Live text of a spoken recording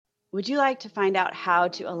Would you like to find out how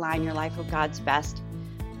to align your life with God's best?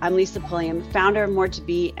 I'm Lisa Pulliam, founder of More to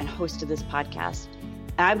Be and host of this podcast.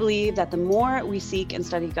 And I believe that the more we seek and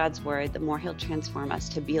study God's word, the more he'll transform us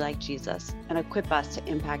to be like Jesus and equip us to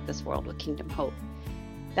impact this world with kingdom hope.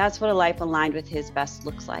 That's what a life aligned with his best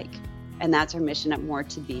looks like. And that's our mission at More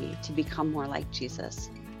to Be, to become more like Jesus.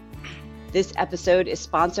 This episode is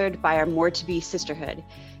sponsored by our More to Be sisterhood.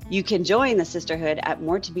 You can join the sisterhood at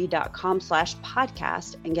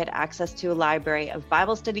moretobe.com/podcast and get access to a library of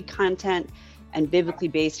Bible study content and biblically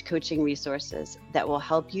based coaching resources that will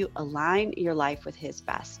help you align your life with his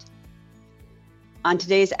best. On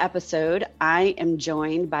today's episode, I am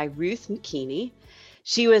joined by Ruth McKinney.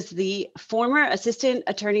 She was the former Assistant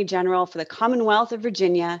Attorney General for the Commonwealth of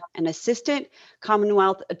Virginia and Assistant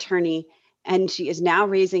Commonwealth Attorney, and she is now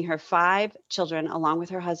raising her 5 children along with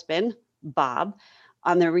her husband, Bob,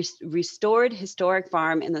 on their restored historic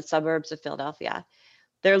farm in the suburbs of Philadelphia.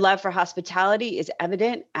 Their love for hospitality is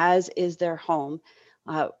evident, as is their home,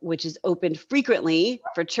 which is opened frequently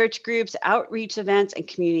for church groups, outreach events, and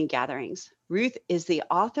community gatherings. Ruth is the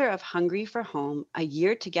author of Hungry for Home, A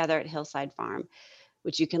Year Together at Hillside Farm,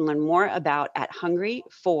 which you can learn more about at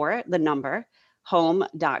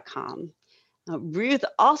hungryforhome.com. Ruth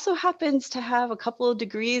also happens to have a couple of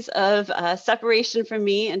degrees of separation from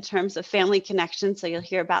me in terms of family connection, so you'll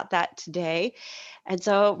hear about that today. And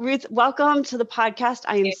so, Ruth, welcome to the podcast.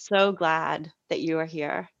 I am so glad that you are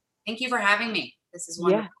here. Thank you for having me. This is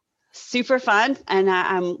wonderful. Yeah, super fun. And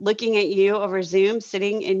I'm looking at you over Zoom,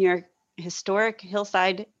 sitting in your historic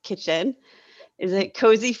hillside kitchen. Is it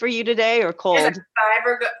cozy for you today or cold? There's a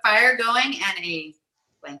fire going and a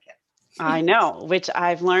blanket. I know, which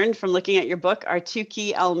I've learned from looking at your book are 2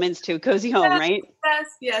 key elements to a cozy home, right?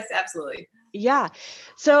 Yes, absolutely. Yeah.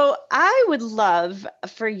 So I would love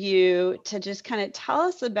for you to just kind of tell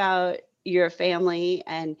us about your family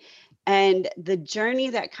and the journey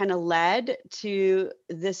that kind of led to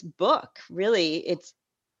this book. Really,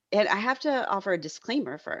 and I have to offer a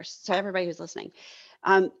disclaimer first, so everybody who's listening.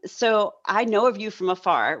 So I know of you from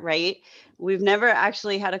afar, right? We've never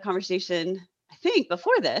actually had a conversation, I think,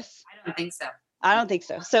 before this. I don't think so. I don't think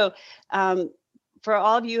so. So for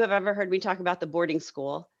all of you who have ever heard me talk about the boarding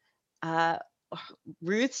school,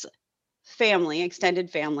 Ruth's family, extended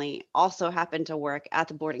family, also happened to work at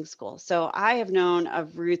the boarding school. So I have known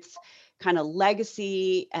of Ruth's kind of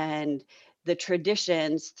legacy and the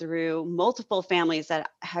traditions through multiple families that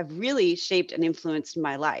have really shaped and influenced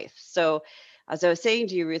my life. So as I was saying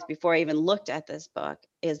to you, Ruth, before I even looked at this book,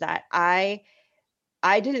 is that I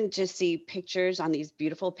didn't just see pictures on these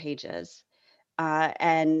beautiful pages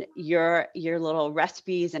and your little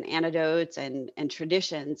recipes and anecdotes and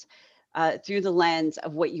traditions through the lens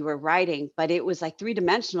of what you were writing, but it was like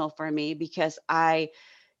 3-dimensional for me because I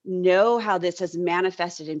know how this has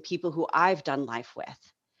manifested in people who I've done life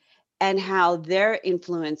with and how their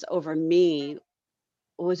influence over me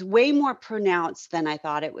was way more pronounced than I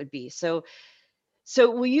thought it would be. So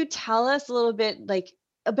will you tell us a little bit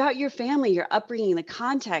about your family, your upbringing, the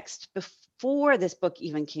context before this book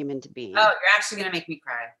even came into being? Oh, you're actually going to make me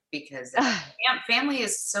cry because family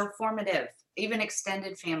is so formative, even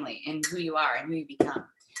extended family, in who you are and who you become.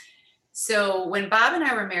 So when Bob and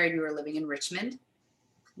I were married, we were living in Richmond.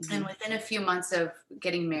 Mm-hmm. And within a few months of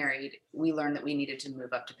getting married, we learned that we needed to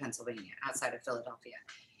move up to Pennsylvania, outside of Philadelphia.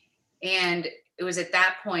 And it was at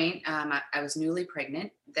that point, I was newly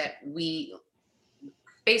pregnant, that we,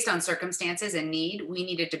 based on circumstances and need, we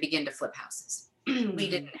needed to begin to flip houses. We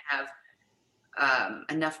didn't have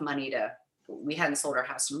enough money we hadn't sold our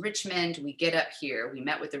house in Richmond. We get up here, we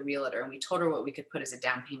met with a realtor, and we told her what we could put as a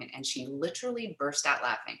down payment. And she literally burst out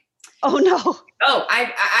laughing. Oh, no. Oh,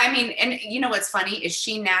 I mean, and you know what's funny is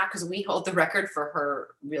she now, because we hold the record for her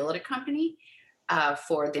realtor company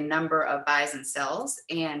for the number of buys and sells.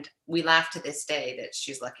 And we laugh to this day that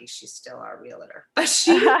she's lucky she's still our realtor. But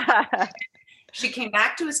she came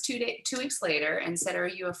back to us 2 weeks later and said, "Are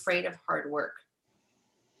you afraid of hard work?"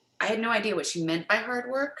 I had no idea what she meant by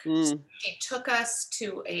hard work. So she took us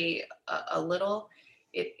to a little,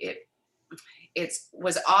 it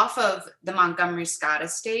was off of the Montgomery Scott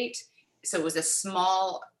estate. So it was a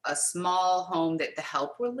small home that the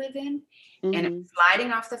help would live in. Mm-hmm. And it was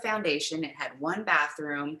sliding off the foundation. It had 1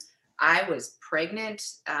 bathroom. I was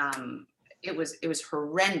pregnant. It was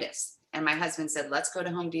horrendous. And my husband said, "Let's go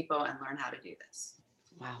to Home Depot and learn how to do this."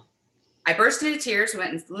 Wow. I burst into tears,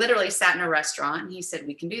 went and literally sat in a restaurant. And he said,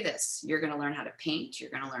 "We can do this. You're going to learn how to paint.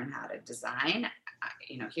 You're going to learn how to design."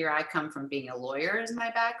 Here I come from being a lawyer as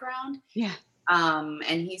my background. Yeah.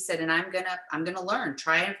 And he said, "And I'm gonna learn,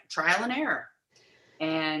 trial and error."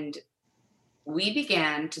 And we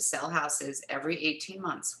began to sell houses every 18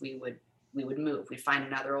 months. We would move. We'd find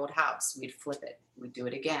another old house. We'd flip it. We'd do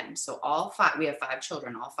it again. So all five, we have 5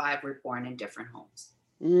 children. All 5 were born in different homes.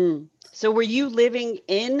 So were you living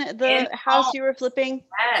in In the house home, you were flipping?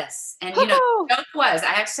 yes. And Oh, the joke was,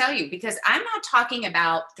 I have to tell you, because I'm not talking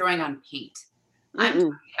about throwing on paint. I'm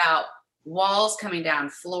talking about walls coming down,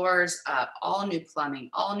 floors up, all new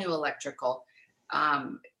plumbing, all new electrical.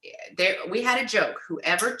 We had a joke: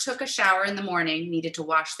 whoever took a shower in the morning needed to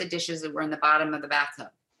wash the dishes that were in the bottom of the bathtub.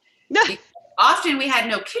 Often we had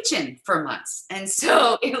no kitchen for months, and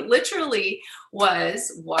so it literally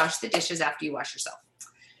was wash the dishes after you wash yourself.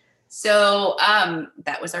 So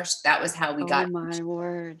that was how we got. oh my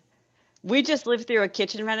word. We just lived through a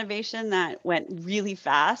kitchen renovation that went really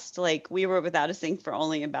fast. Like we were without a sink for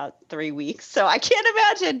only about 3 weeks. So I can't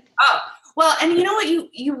imagine. Oh, well, and you know what?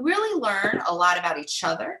 You really learn a lot about each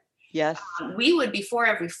other. Yes. We would, before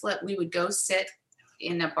every flip, we would go sit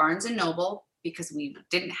in a Barnes and Noble, because we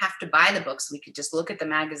didn't have to buy the books. We could just look at the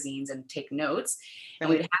magazines and take notes.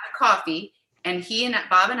 And we'd have coffee, and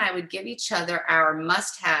Bob and I would give each other our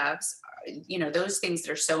must-haves, those things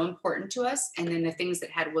that are so important to us, and then the things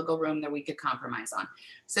that had wiggle room that we could compromise on.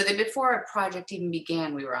 So that before a project even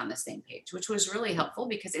began, we were on the same page, which was really helpful,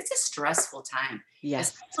 because it's a stressful time.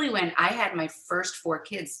 Yes. Especially when I had my first 4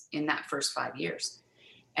 kids in that first 5 years.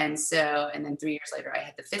 And then 3 years later, I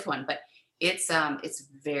had the 5th one. But it's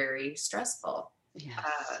very stressful. Yes.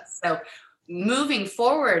 So moving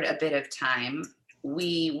forward a bit of time,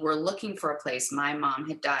 we were looking for a place. My mom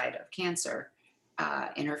had died of cancer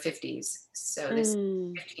in her 50s. So this is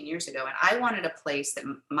 15 years ago. And I wanted a place that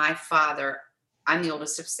my father, I'm the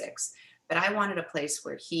oldest of 6, but I wanted a place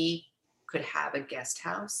where he could have a guest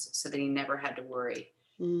house so that he never had to worry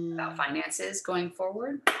about finances going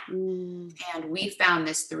forward. And we found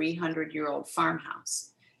this 300-year-old farmhouse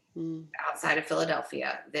outside of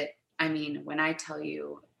Philadelphia that, I mean, when I tell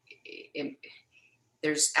you,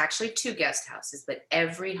 there's actually 2 guest houses, but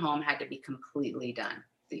every home had to be completely done.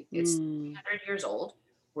 It's 300 years old.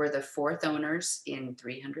 We're the 4th owners in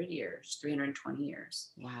 320 years.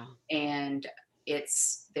 Wow. And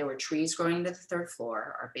there were trees growing into the 3rd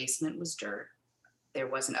floor. Our basement was dirt. There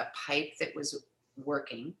wasn't a pipe that was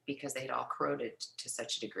working because they had all corroded to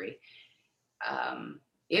such a degree.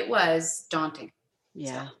 It was daunting.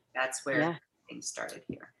 Yeah. So that's where things started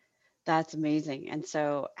here. That's amazing. And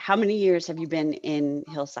so how many years have you been in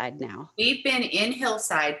Hillside now? We've been in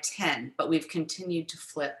Hillside 10, but we've continued to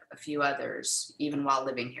flip a few others even while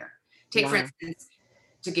living here. Take, for instance,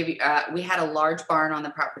 to give you, we had a large barn on the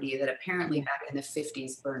property that apparently back in the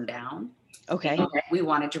 50s burned down. Okay. And we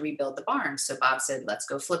wanted to rebuild the barn. So Bob said, let's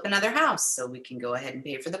go flip another house so we can go ahead and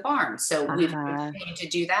pay for the barn. So we've continued to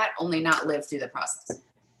do that, only not live through the process.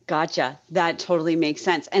 Gotcha. That totally makes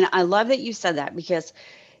sense. And I love that you said that, because,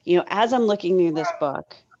 as I'm looking through this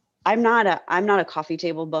book, I'm not a coffee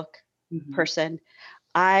table book person.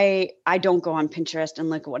 I don't go on Pinterest and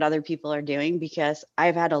look at what other people are doing, because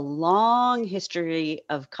I've had a long history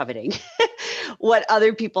of coveting what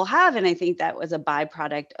other people have. And I think that was a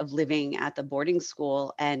byproduct of living at the boarding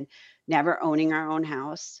school and never owning our own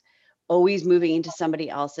house, always moving into somebody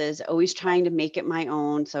else's, always trying to make it my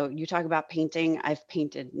own. So you talk about painting. I've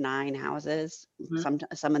painted 9 houses,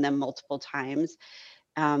 some of them multiple times,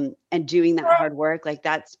 and doing that hard work. Like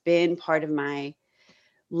that's been part of my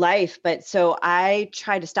life. But so I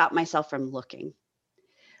try to stop myself from looking.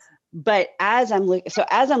 But as I'm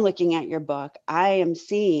looking at your book, I am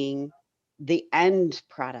seeing the end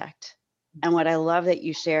product. And what I love that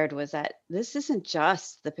you shared was that this isn't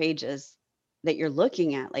just the pages that you're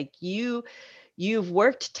looking at. Like you've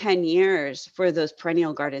worked 10 years for those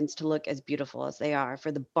perennial gardens to look as beautiful as they are,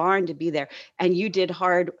 for the barn to be there. And you did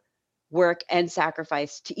hard work and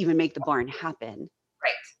sacrifice to even make the barn happen.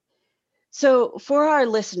 Right. So for our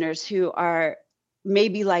listeners who are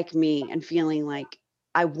maybe like me and feeling like,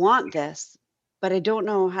 I want this, but I don't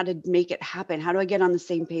know how to make it happen. How do I get on the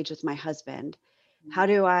same page with my husband? How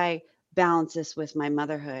do I balance this with my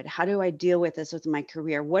motherhood? How do I deal with this with my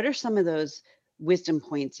career? What are some of those wisdom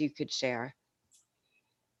points you could share?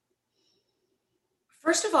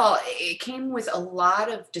 First of all, it came with a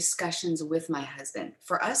lot of discussions with my husband.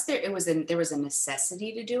 For us, there was a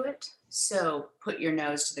necessity to do it. So put your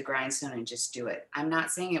nose to the grindstone and just do it. I'm not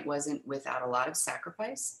saying it wasn't without a lot of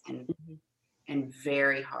sacrifice and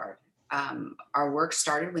very hard. Our work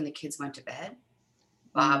started when the kids went to bed.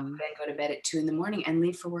 Bob would then go to bed at 2 a.m. and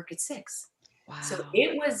leave for work at 6. Wow. So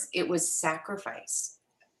it was sacrifice,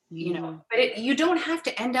 but you don't have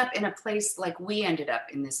to end up in a place like we ended up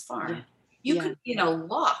in this farm. You could be in a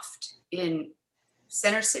loft in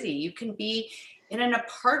Center City. You can be in an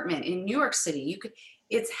apartment in New York City.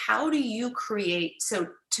 It's how do you create? So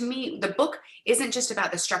to me, the book isn't just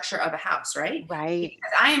about the structure of a house, right? Right.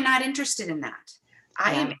 Because I am not interested in that.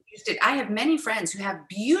 I am Yeah. interested. I have many friends who have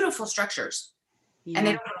beautiful structures and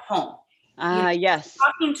they Yeah. don't have a home. You know, Yes.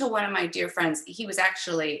 talking to one of my dear friends, he was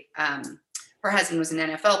actually, her husband was an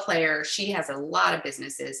NFL player. She has a lot of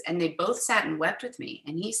businesses, and they both sat and wept with me.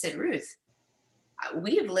 And he said, Ruth,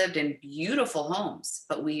 we have lived in beautiful homes,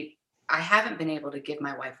 but I haven't been able to give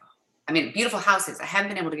my wife, I mean, beautiful houses. I haven't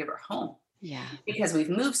been able to give her a home Yeah. because we've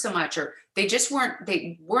moved so much, or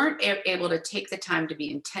they weren't able to take the time to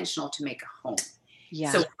be intentional to make a home.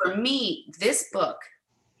 Yeah. So for me, this book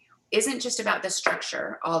isn't just about the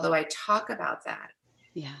structure, although I talk about that.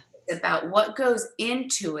 Yeah. It's about what goes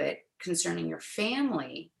into it concerning your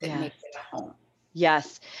family that Yeah. makes it a home.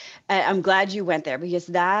 Yes. I'm glad you went there, because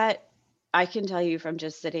that, I can tell you from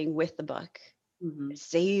just sitting with the book, Mhm.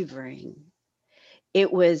 savoring. It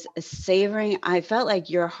was savoring. I felt like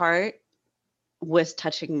your heart was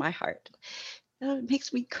touching my heart. Oh, it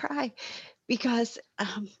makes me cry because,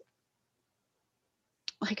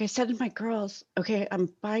 like I said to my girls, okay, I'm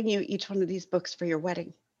buying you each one of these books for your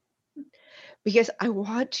wedding because I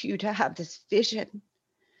want you to have this vision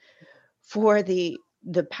for the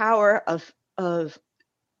power of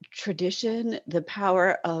tradition, the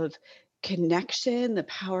power of connection, the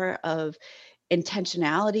power of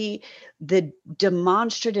intentionality, the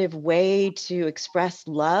demonstrative way to express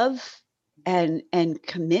love and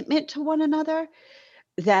commitment to one another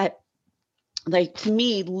that, like, to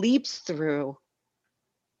me, leaps through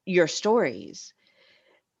your stories.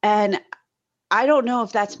 And I don't know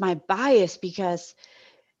if that's my bias, because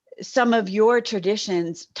some of your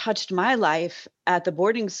traditions touched my life at the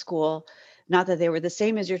boarding school. Not that they were the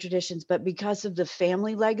same as your traditions, but because of the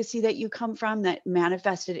family legacy that you come from, that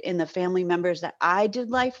manifested in the family members that I did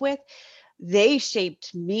life with, they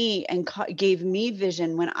shaped me and gave me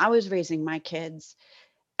vision when I was raising my kids.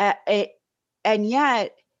 And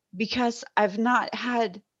yet, because I've not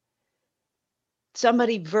had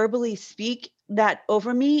somebody verbally speak that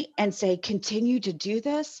over me and say, continue to do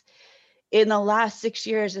this, in the last 6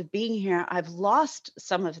 years of being here, I've lost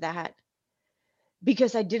some of that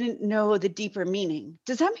because I didn't know the deeper meaning.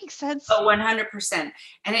 Does that make sense? Oh, 100%.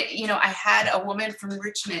 And I had a woman from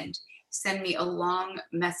Richmond send me a long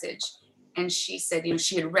message, and she said,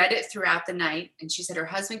 she had read it throughout the night, and she said her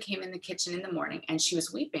husband came in the kitchen in the morning and she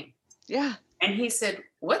was weeping. Yeah. And he said,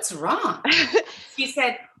 "What's wrong?" She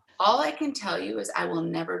said, "All I can tell you is I will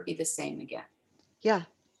never be the same again." Yeah.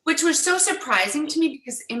 Which was so surprising to me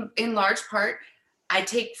because in large part, I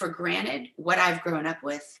take for granted what I've grown up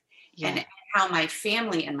with Yeah. and how my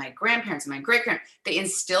family and my grandparents and my great-grandparents, they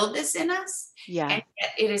instilled this in us. Yeah. And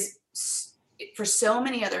yet it is, for so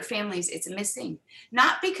many other families, it's missing.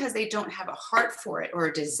 Not because they don't have a heart for it or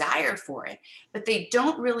a desire for it, but they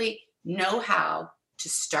don't really know how to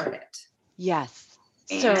start it. Yes.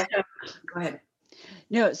 And So go ahead.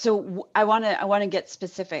 no, so I want to get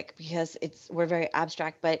specific because we're very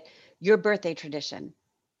abstract, but your birthday tradition.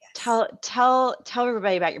 Yes. Tell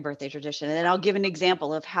everybody about your birthday tradition, and then I'll give an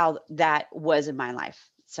example of how that was in my life.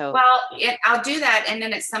 So Well, I'll do that. And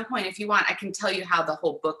then at some point, if you want, I can tell you how the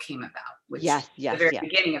whole book came about, which yes, the very yes.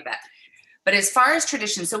 beginning of that. But as far as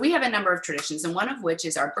traditions, so we have a number of traditions, and one of which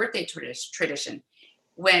is our birthday tradition.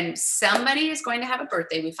 When somebody is going to have a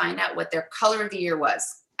birthday, we find out what their color of the year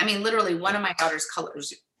was. I mean, literally, one of my daughter's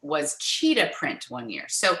colors was cheetah print one year.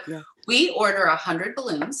 So Yeah. we order 100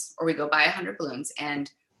 balloons, or we go buy 100 balloons,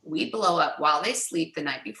 and we blow up while they sleep the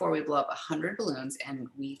night before. We blow up 100 balloons and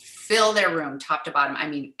we fill their room top to bottom. I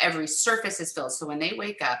mean, every surface is filled. So when they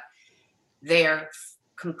wake up, they're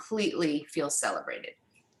completely feel celebrated.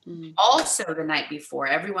 Mm. Also, the night before,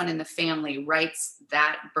 everyone in the family writes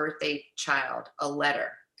that birthday child a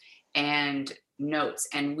letter and notes,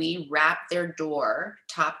 and we wrap their door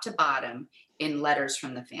top to bottom in letters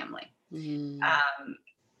from the family. Mm.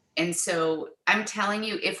 And so I'm telling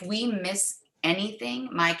you, if we miss anything,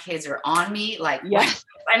 my kids are on me. Like, Yes.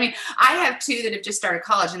 I mean, I have two that have just started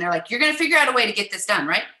college, and they're like, "You're going to figure out a way to get this done,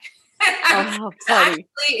 right?" Oh, So funny.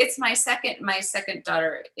 actually, it's my second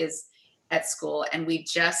daughter is at school, and we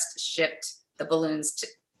just shipped the balloons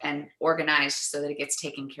and organized so that it gets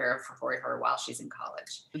taken care of for her while she's in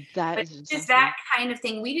college. That But is just awesome. that kind of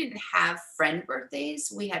thing. We didn't have friend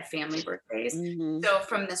birthdays. We had family birthdays. Mhm. So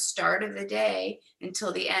from the start of the day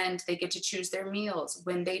until the end, they get to choose their meals.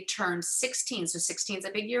 When they turn 16, so 16 is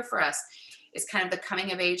a big year for us, it's kind of the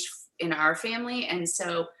coming of age in our family. And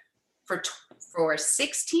so for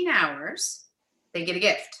 16 hours, they get a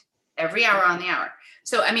gift every hour on the hour.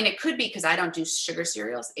 So, I mean, it could be because I don't do sugar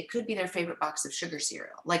cereals. It could be their favorite box of sugar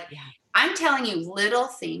cereal. Like, Yeah. I'm telling you little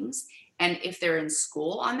things. And if they're in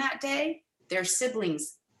school on that day, their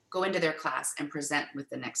siblings go into their class and present with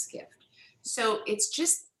the next gift. So it's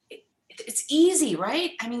just, it's easy,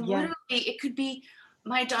 right? I mean, Yeah. literally, it could be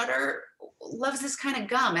my daughter loves this kind of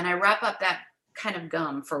gum, and I wrap up that kind of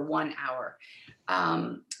gum for 1 hour.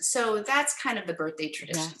 So that's kind of the birthday Yeah.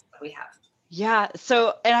 traditions that we have. Yeah.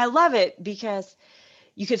 So, and I love it because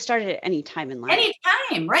you could start it at any time in life.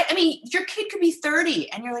 Anytime, right? I mean, your kid could be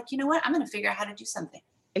 30 and you're like, you know what? I'm going to figure out how to do something.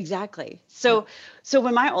 Exactly. Yeah. So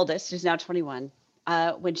when my oldest, who's now 21,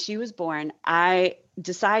 when she was born, I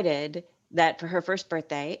decided that for her first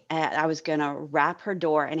birthday, I was gonna wrap her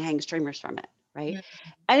door and hang streamers from it, right? Mhm.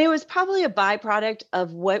 And it was probably a byproduct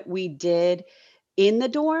of what we did in the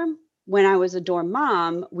dorm. When I was a dorm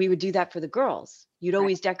mom, we would do that for the girls. You'd Right.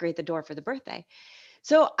 always decorate the door for the birthday.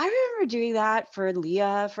 So I remember doing that for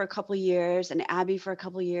Leah for a couple of years and Abby for a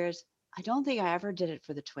couple of years. I don't think I ever did it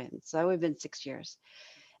for the twins. So that would have been 6 years.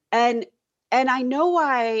 And I know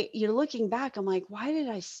why, looking back, I'm like, why did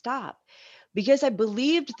I stop? Because I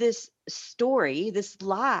believed this story, this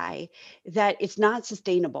lie that it's not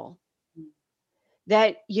sustainable,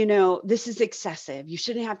 that, this is excessive. You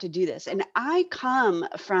shouldn't have to do this. And I come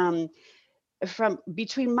from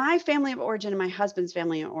between my family of origin and my husband's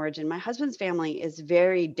family of origin. My husband's family is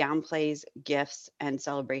very downplays gifts and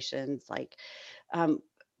celebrations, like um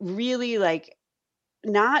really, like,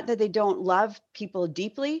 not that they don't love people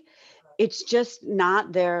deeply, it's just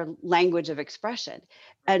not their language of expression.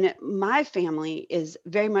 And my family is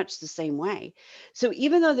very much the same way. So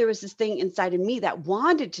even though there was this thing inside of me that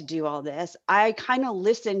wanted to do all this, I kind of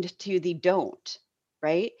listened to the don't,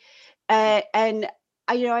 right? And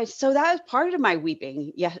so that was part of my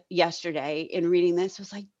weeping yesterday in reading this,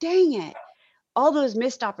 was like, dang it, all those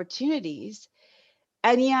missed opportunities.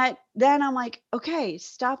 And yet then I'm like, okay,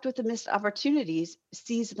 stopped with the missed opportunities,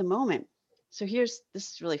 seize the moment. So this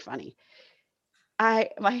is really funny.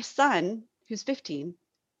 My son, who's 15,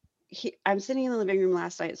 I'm sitting in the living room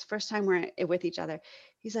last night. It's the first time we're with each other.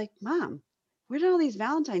 He's like, Mom, where did all these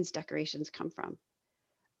Valentine's decorations come from?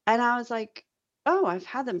 And I was like, oh, I've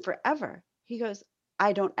had them forever. He goes,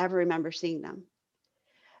 I don't ever remember seeing them.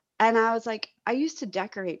 And I was like, I used to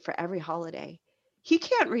decorate for every holiday. He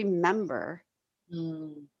can't remember.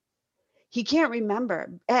 Mm. He can't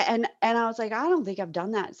remember. And I was like, I don't think I've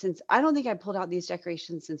done that since, I don't think I pulled out these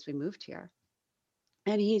decorations since we moved here.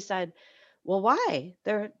 And he said, well, why?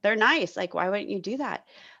 They're nice. Like, why wouldn't you do that?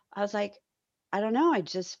 I was like, I don't know. I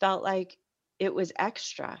just felt like it was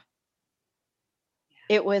extra.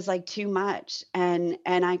 It was like too much. And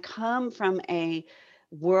I come from a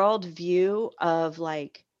world view of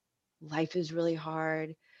like, life is really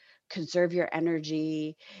hard. Conserve your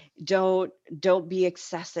energy. Don't be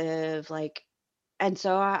excessive. Like, and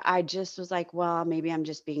so I just was like, well, maybe I'm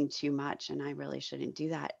just being too much and I really shouldn't do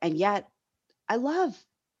that. And yet I love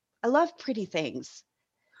I love pretty things.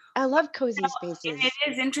 I love cozy And it spaces.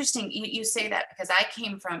 is interesting you say that, because I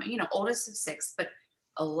came from, oldest of six, but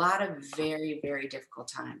a lot of very, very difficult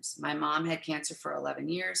times. My mom had cancer for 11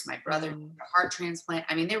 years. My brother had Um, a heart transplant.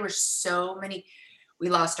 I mean, there were so many. We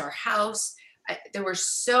lost our house. There were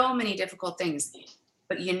so many difficult things.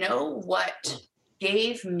 But you know what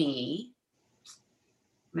gave me,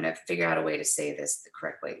 I'm going to figure out a way to say this the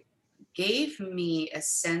correct way, gave me a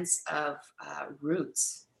sense of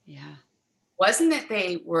roots. yeah, Wasn't that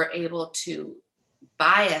they were able to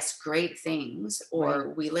buy us great things, right. or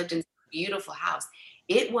we lived in a beautiful house.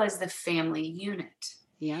 It was the family unit,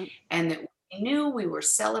 Yeah, and that we knew we were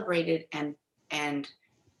celebrated, and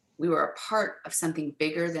we were a part of something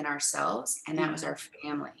bigger than ourselves, and that was yeah, our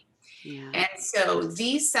family. yeah, And so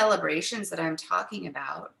these celebrations that I'm talking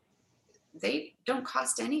about, they don't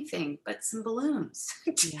cost anything but some balloons,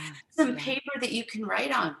 yeah, some yeah, paper that you can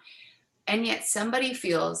write on, and yet somebody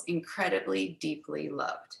feels incredibly deeply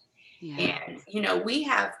loved. yeah, And, we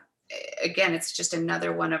have, again, it's just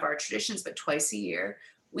another one of our traditions, but twice a year,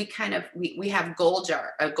 we kind of, we have a goal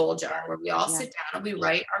jar where we all yeah, sit down and we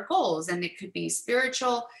write our goals. And it could be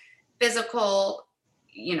spiritual, physical,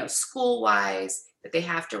 school wise, but they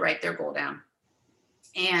have to write their goal down.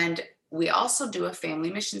 And we also do a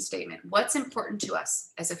family mission statement. What's important to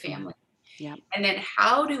us as a yeah, family? yep, And then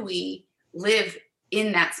how do we live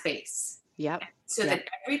in that space? yep, So yep. that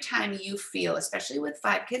every time you feel, especially with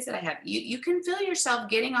 5 kids that I have, you can feel yourself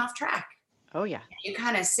getting off track. Oh yeah, You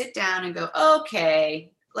kind of sit down and go,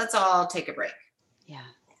 okay, let's all take a break. yeah,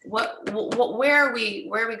 Where are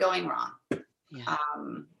we going wrong? yeah,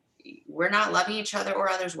 Um, we're not loving each other or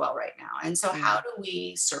others well right now. And so yeah, how do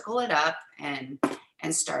we circle it up and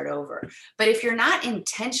start over? But if you're not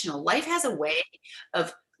intentional, life has a way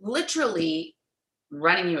of literally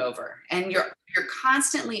running you over, and you're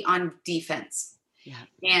constantly on defense. Yeah.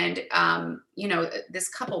 And this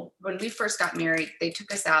couple, when we first got married, they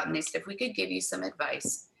took us out and they said, if we could give you some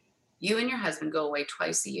advice, you and your husband go away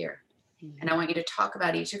twice a year. And I Mhm. want you to talk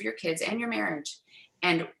about each of your kids and your marriage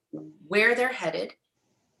and where they're headed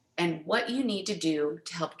and what you need to do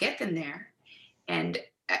to help get them there. And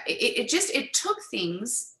it took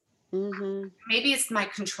things. Mhm. Maybe it's my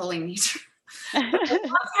controlling nature. I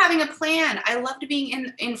love having a plan. I loved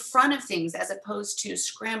being in front of things as opposed to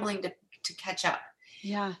scrambling to catch up,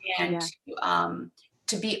 Yeah. and Yeah.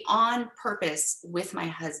 to be on purpose with my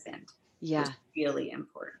husband was Yeah. really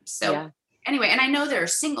important. So Yeah. anyway, and I know there are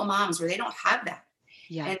single moms where they don't have that.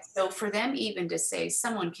 Yeah. And so for them even to say,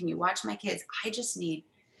 someone, can you watch my kids? I just need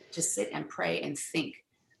to sit and pray and think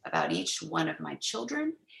about each one of my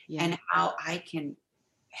children Yeah. and how I can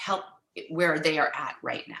help where they are at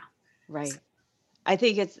right now. So, Right. I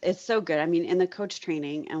think it's so good. I mean, in the coach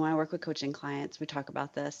training and when I work with coaching clients, we talk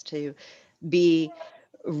about this to be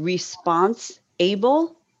response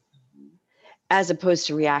able as opposed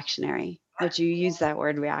to reactionary, which you use that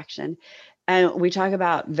word reaction. And we talk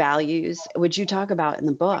about values, which you talk about in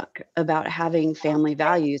the book about having family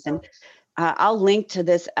values. And I'll link to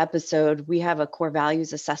this episode. We have a core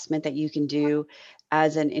values assessment that you can do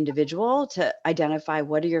as an individual to identify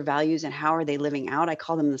what are your values and how are they living out. I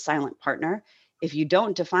call them the silent partner. If you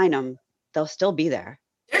don't define them, they'll still be there.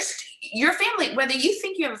 there's your family, whether you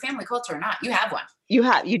think you have a family culture or not, you have one. You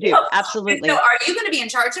do. And so Absolutely. are you going to be in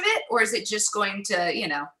charge of it, or is it just going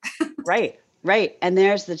to, Right. Right. And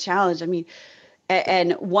there's the challenge. I mean,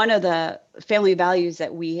 and one of the family values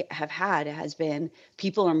that we have had has been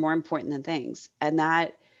people are more important than things. And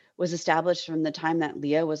that was established from the time that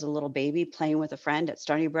Leah was a little baby playing with a friend at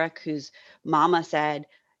Stony Brook, whose mama said,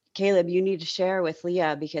 Caleb, you need to share with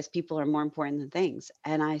Leah because people are more important than things.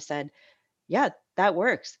 And I said, yeah, that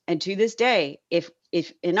works. And to this day, if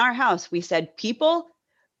in our house we said people,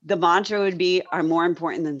 the mantra would be are more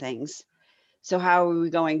important than things. So how are we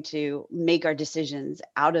going to make our decisions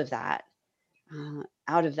out of that?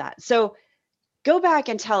 Out of that. So go back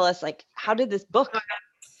and tell us, like, how did this book?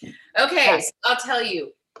 okay, Yeah. so I'll tell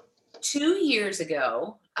you, 2 years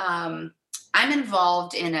ago, I'm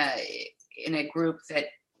involved in a group that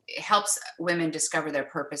helps women discover their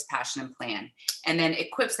purpose, passion, and plan, and then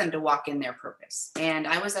equips them to walk in their purpose. And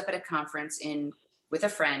I was up at a conference with a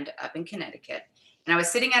friend up in Connecticut, and I was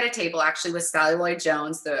sitting at a table actually with Sally Lloyd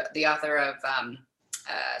Jones, the author of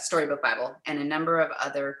Storybook Bible, and a number of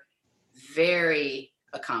other very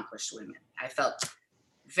accomplished women. I felt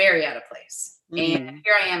very out of place. And Mm,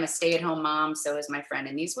 here I am, a stay-at-home mom. So is my friend.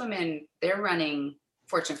 And these women, they're running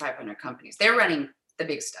Fortune 500 companies. They're running the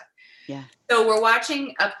big stuff. yeah. So we're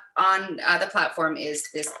watching up on the platform is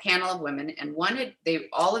this panel of women, and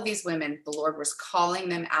all of these women, the Lord was calling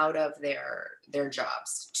them out of their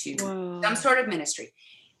jobs to some Whoa. sort of ministry.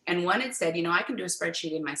 And one had said, I can do a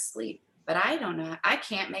spreadsheet in my sleep, but I don't know, I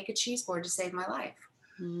can't make a cheese board to save my life.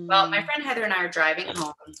 Well, my Mm, friend Heather and I are driving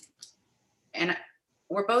home, and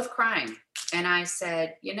we're both crying. And I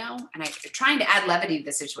said, and I trying to add levity to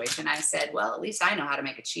the situation. I said, well, at least I know how to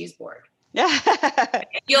make a cheese board. yeah.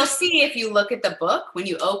 You'll see if you look at the book, when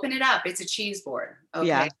you open it up, it's a cheese board. Okay.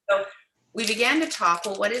 Yeah. So we began to talk,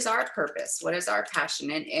 well, what is our purpose? What is our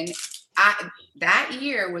passion? And that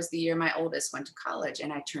year was the year my oldest went to college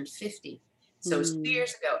and I turned 50. So it was 2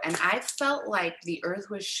 years ago. And I felt like the earth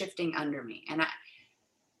was shifting under me. And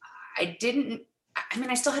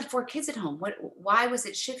I still had 4 kids at home. Why was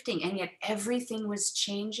it shifting? And yet everything was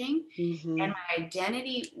changing. Mm-hmm. And my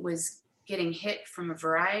identity was getting hit from a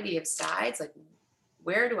variety of sides. Like,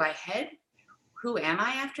 where do I head? Who am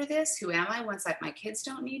I after this? Who am I once my kids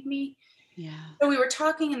don't need me? Yeah. So we were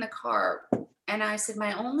talking in the car, and I said,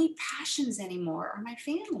 my only passions anymore are my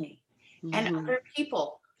family and Mm-hmm. other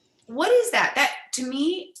people. What is that? That to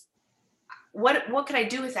me, what could I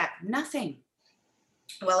do with that? Nothing.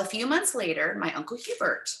 Well, a few months later, my Uncle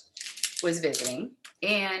Hubert was visiting,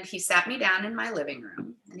 and he sat me down in my living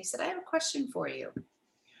room and he said, I have a question for you.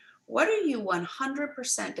 What are you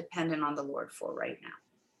 100% dependent on the Lord for right now?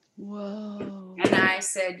 Whoa. And I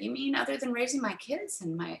said, you mean other than raising my kids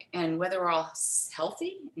and whether we're all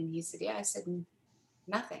healthy? And he said, yeah. I said,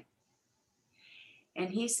 nothing. And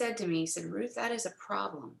he said to me, he said, Ruth, that is a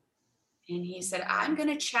problem. And he said, I'm going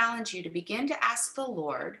to challenge you to begin to ask the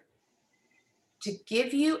Lord to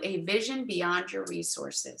give you a vision beyond your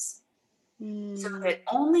resources so that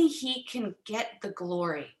only he can get the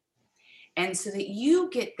glory and so that you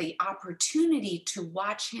get the opportunity to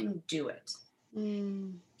watch him do it.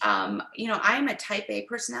 I'm a type A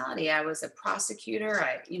personality. I was a prosecutor.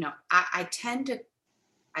 I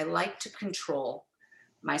like to control.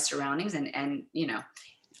 my surroundings. And,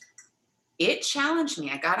 it challenged me.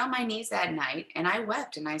 I got on my knees that night and I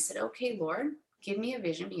wept and I said, okay, Lord, give me a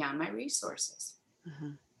vision beyond my resources.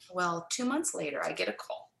 Uh-huh. Well, 2 months later, I get a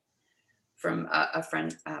call from a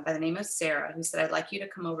friend by the name of Sarah, who said, I'd like you to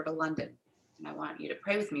come over to London and I want you to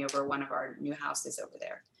pray with me over one of our new houses over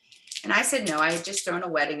there. And I said, no, I had just thrown a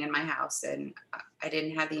wedding in my house and I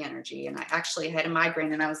didn't have the energy. And I actually had a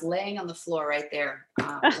migraine and I was laying on the floor right there.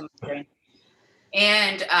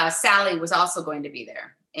 And Sally was also going to be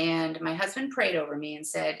there. And my husband prayed over me and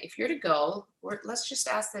said, if you're to go, let's just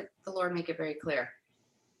ask that the Lord make it very clear.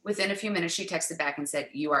 Within a few minutes, she texted back and said,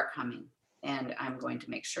 you are coming and I'm going to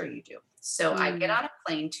make sure you do. So I get on a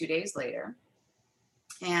plane 2 days later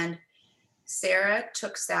and Sarah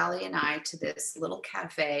took Sally and I to this little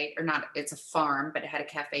cafe, or not, it's a farm, but it had a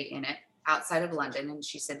cafe in it outside of London. And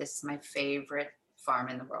she said, this is my favorite farm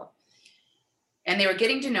in the world. And they were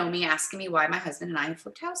getting to know me, asking me why my husband and I had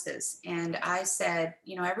flipped houses. And I said,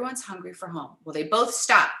 everyone's hungry for home. Well, they both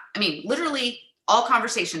stop. I mean, literally all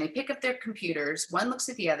conversation. They pick up their computers. One looks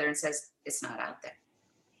at the other and says, it's not out there.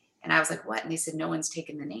 And I was like, what? And they said, no one's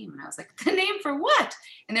taken the name. And I was like, the name for what?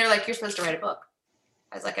 And they're like, you're supposed to write a book.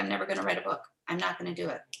 I was like, I'm never going to write a book. I'm not going to do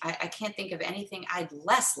it. I can't think of anything I'd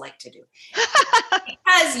less like to do.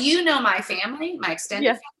 Because my family, my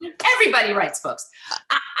extended family, everybody writes books.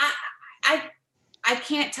 I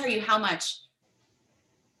can't tell you how much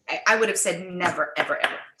I would have said never, ever,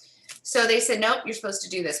 ever. So they said, nope, you're supposed to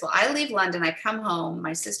do this. Well, I leave London. I come home.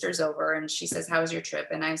 My sister's over and she says, how was your trip?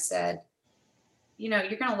 And I said, you're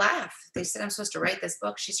going to laugh. They said, I'm supposed to write this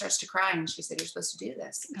book. She starts to cry and she said, you're supposed to do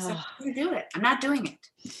this. I said, I'm going to do it. I'm not doing it.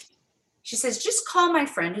 She says, just call my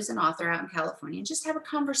friend who's an author out in California and just have a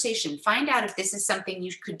conversation. Find out if this is something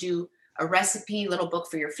you could do, a recipe, little book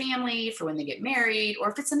for your family, for when they get married,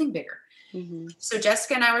 or if it's something bigger. Mm-hmm. So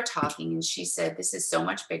Jessica and I were talking and she said, this is so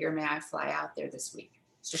much bigger. May I fly out there this week?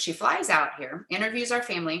 So she flies out here, interviews our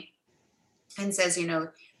family and says,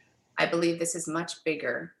 I believe this is much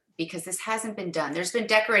bigger because this hasn't been done. There's been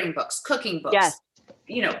decorating books, cooking books,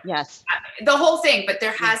 the whole thing, but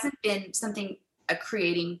there hasn't been something, a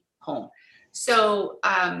creating home. So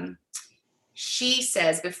she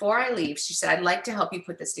says, before I leave, she said, I'd like to help you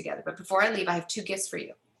put this together, but before I leave, I have 2 gifts for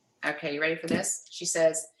you. Okay, you ready for this? She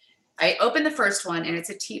says, I opened the first one and it's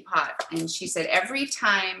a teapot. And she said, every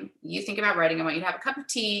time you think about writing, I want you to have a cup of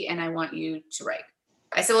tea and I want you to write.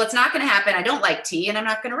 I said, well, it's not going to happen. I don't like tea and I'm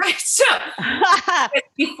not going to write. So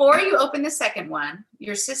before you open the second one,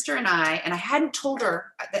 your sister and I hadn't told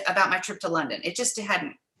her about my trip to London. It just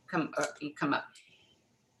hadn't come up.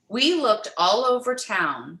 We looked all over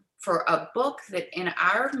town for a book that in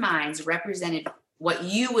our minds represented what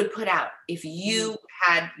you would put out if you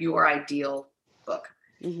had your ideal book.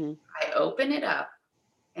 Mm-hmm. I opened it up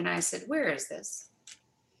and I said, where is this?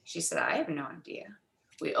 She said, I have no idea.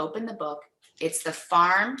 We opened the book. It's the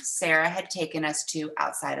farm Sarah had taken us to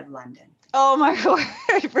outside of London. Oh my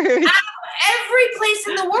word, Bruce. Every place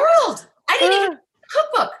in the world. I didn't even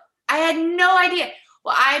cookbook. I had no idea.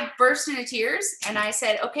 Well, I burst into tears and I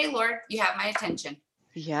said, okay, Lord, you have my attention.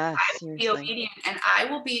 Yes. I will be obedient and I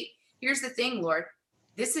will be, here's the thing, Lord,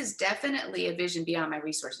 this is definitely a vision beyond my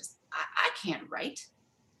resources. I can't write.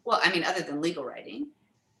 Well, I mean, other than legal writing,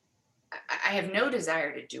 I have no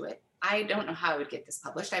desire to do it. I don't know how I would get this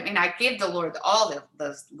published. I mean, I give the Lord all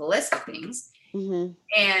the list of things. Mm-hmm.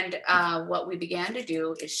 And what we began to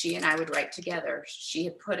do is she and I would write together. She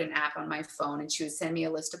had put an app on my phone and she would send me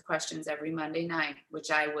a list of questions every Monday night, which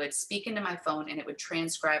I would speak into my phone and it would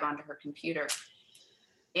transcribe onto her computer.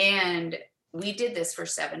 And we did this for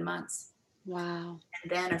 7 months. Wow.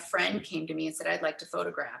 And then a friend came to me and said, I'd like to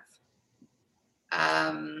photograph.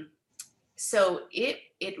 So it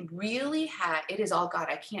really it is all God.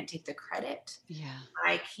 I can't take the credit. Yeah.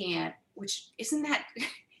 I can't, which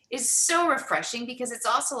is so refreshing because it's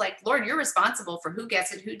also like, Lord, you're responsible for who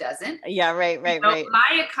gets it, who doesn't. Yeah. Right. Right.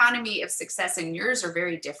 My economy of success and yours are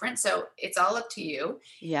very different. So it's all up to you.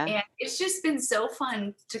 Yeah. And it's just been so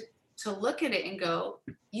fun to look at it and go,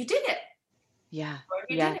 you did it. Yeah. Lord,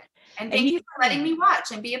 you did it. And thank you for letting me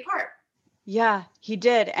watch and be a part. Yeah, he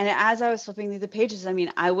did. And as I was flipping through the pages, I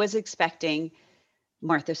mean, I was expecting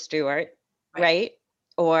Martha Stewart, right?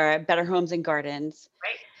 Or Better Homes and Gardens.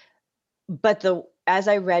 Right. But as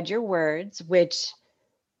I read your words, which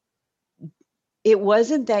it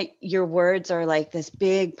wasn't that your words are like this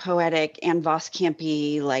big poetic Anne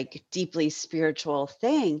Voskamp-y, like deeply spiritual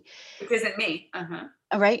thing. Which isn't me. Uh-huh.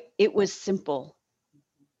 All right. It was simple.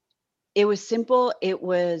 It was simple.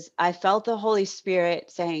 I felt the Holy Spirit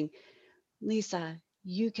saying, Lisa,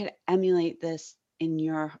 you could emulate this in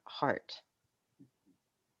your heart.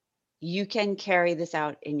 You can carry this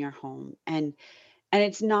out in your home, and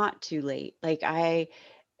it's not too late. Like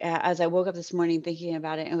as I woke up this morning thinking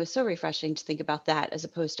about it, it was so refreshing to think about that as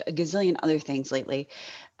opposed to a gazillion other things lately.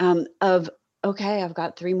 Of okay, I've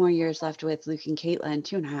got 3 more years left with Luke and Caitlin,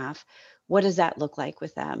 2.5. What does that look like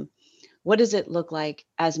with them? What does it look like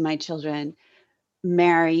as my children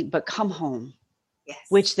marry but come home,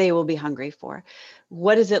 which Yes. they will be hungry for?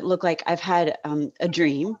 What does it look like? I've had a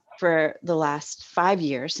dream for the last 5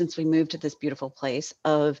 years since we moved to this beautiful place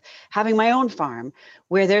of having my own farm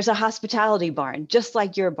where there's a hospitality barn, just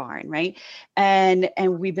like your barn, right? And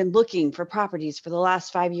we've been looking for properties for the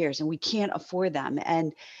last 5 years and we can't afford them.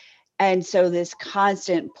 And so this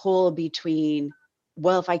constant pull between,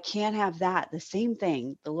 well, if I can't have that, the same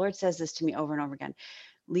thing, the Lord says this to me over and over again,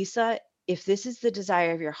 Lisa, if this is the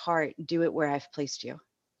desire of your heart, do it where I've placed you.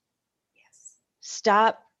 Yes.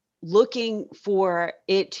 Stop looking for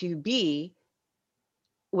it to be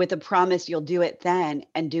with a promise you'll do it then,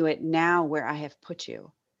 and do it now where I have put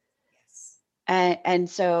you. Yes. And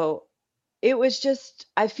so it was just,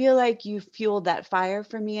 I feel like you fueled that fire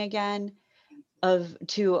for me again Thank you. of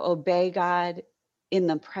to obey God in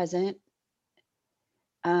the present,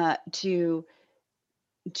 to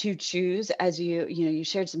choose, as you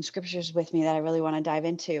shared some scriptures with me that I really want to dive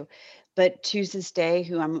into, but choose this day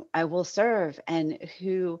who I will serve, and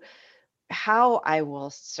who how I will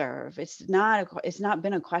serve. It's not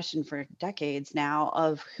been a question for decades now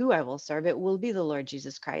of who I will serve. It will be the Lord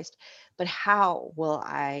Jesus Christ, but how will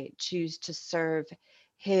I choose to serve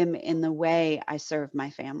him in the way I serve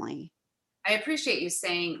my family? I appreciate you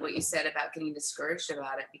saying what you said about getting discouraged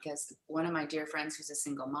about it, because one of my dear friends who's a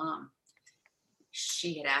single mom,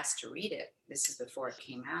 she had asked to read it. This is before it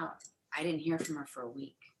came out. I didn't hear from her for a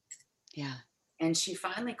week. Yeah. And she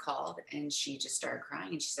finally called and she just started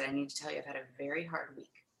crying. And she said, I need to tell you, I've had a very hard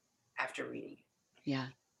week after reading it. Yeah.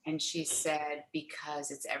 And she said, because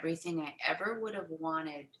it's everything I ever would have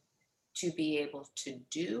wanted to be able to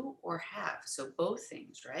do or have. So both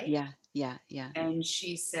things, right? Yeah. Yeah. Yeah. And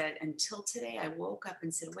she said, until today, I woke up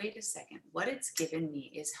and said, wait a second, what it's given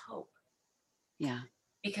me is hope, Yeah.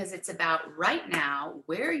 because it's about right now,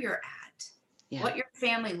 where you're at, Yeah. what your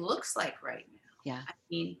family looks like right now. Yeah. I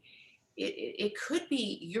mean, it could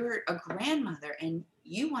be you're a grandmother and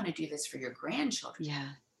you want to do this for your grandchildren. Yeah.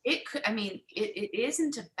 It could, I mean, it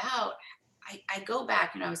isn't about, I go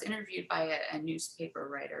back, I was interviewed by a newspaper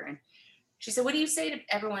writer, and she said, what do you say to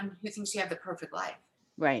everyone who thinks you have the perfect life?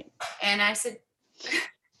 Right. And I said,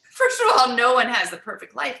 first of all, no one has the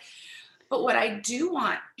perfect life. But what I do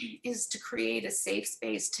want is to create a safe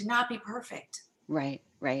space to not be perfect Right.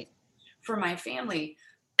 Right. for my family,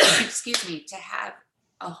 excuse me, to have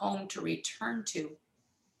a home to return to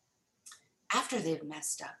after they've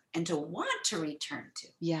messed up and to want to return to.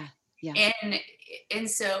 Yeah. Yeah. And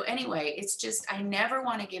so anyway, it's just, I never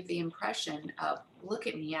want to give the impression of, look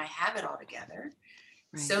at me, I have it all together.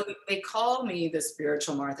 Right. So they call me the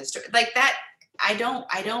spiritual Martha Stewart. Like that, I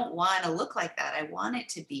don't want to look like that. I want it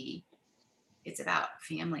to be, it's about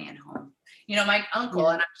family and home. My uncle,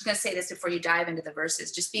 Yeah. and I'm just going to say this before you dive into the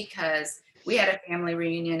verses, just because we had a family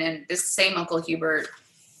reunion, and this same Uncle Hubert,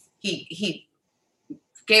 he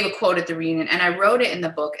gave a quote at the reunion, and I wrote it in the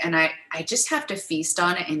book, and I just have to feast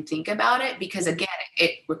on it and think about it, because again,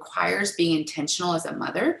 it requires being intentional as a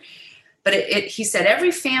mother. But he said,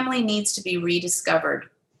 every family needs to be rediscovered.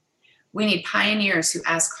 We need pioneers who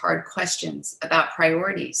ask hard questions about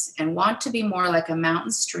priorities and want to be more like a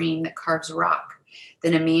mountain stream that carves rock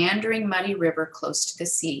than a meandering muddy river close to the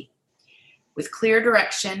sea. With clear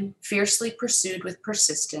direction, fiercely pursued with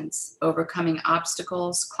persistence, overcoming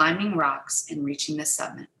obstacles, climbing rocks, and reaching the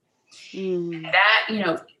summit. Mm.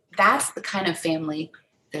 That's the kind of family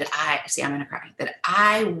that I'm gonna cry, that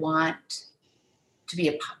I want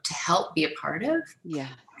to help be a part of. Yeah.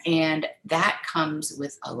 And that comes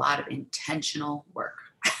with a lot of intentional work.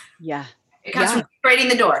 Yeah. It comes from creating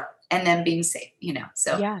the door and then being safe,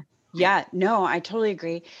 so. Yeah. Yeah. No, I totally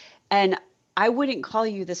agree. And I wouldn't call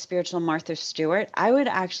you the spiritual Martha Stewart. I would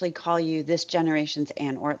actually call you this generation's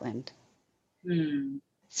Anne Ortland. Hmm.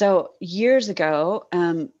 So years ago,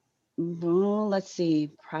 well, let's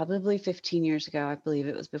see, probably 15 years ago, I believe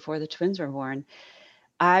it was before the twins were born,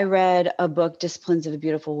 I read a book, Disciplines of a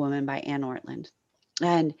Beautiful Woman by Anne Ortland.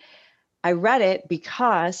 And I read it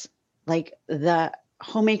because, like, the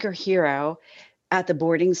homemaker hero at the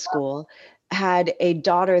boarding school had a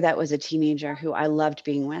daughter that was a teenager who I loved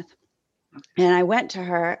being with. And I went to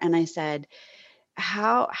her and I said,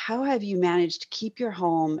 how have you managed to keep your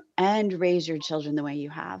home and raise your children the way you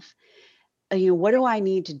have? What do I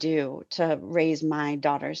need to do to raise my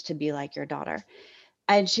daughters to be like your daughter?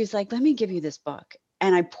 And she's like, let me give you this book.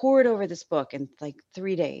 And I poured over this book in like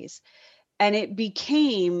 3 days, and it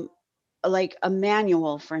became like a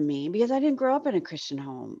manual for me because I didn't grow up in a Christian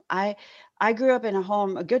home. I grew up in a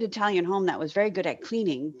home, a good Italian home that was very good at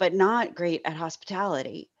cleaning, but not great at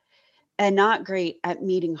hospitality and not great at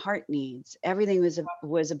meeting heart needs. Everything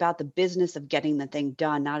was about the business of getting the thing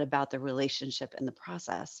done, not about the relationship and the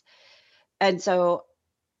process. And so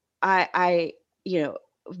I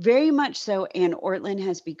very much so, Anne Ortland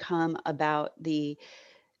has become about the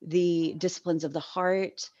disciplines of the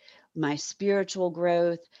heart, my spiritual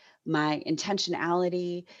growth, my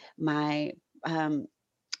intentionality, my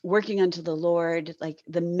working unto the Lord, like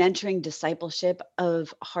the mentoring discipleship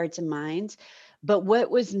of hearts and minds. But what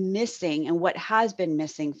was missing and what has been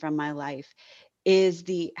missing from my life is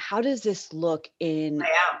the how does this look in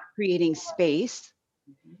Yeah. creating space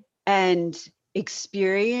Mhm. and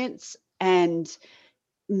experience and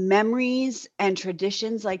memories and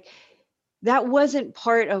traditions? Like that wasn't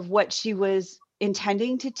part of what she was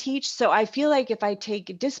intending to teach. So I feel like if I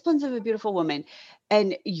take Disciplines of a Beautiful Woman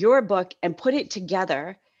and your book and put it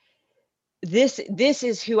together, this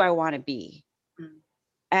is who I want to be.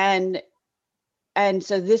 Mm. And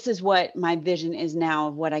so this is what my vision is now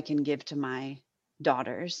of what I can give to my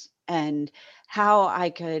daughters, and how I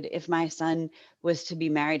could, if my son was to be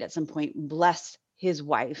married at some point, bless his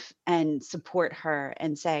wife and support her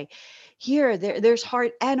and say, here, there's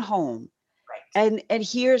heart and home. Right. And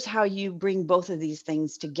here's how you bring both of these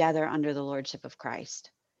things together under the lordship of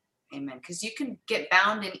Christ. Amen. Because you can get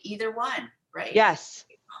bound in either one, right? Yes.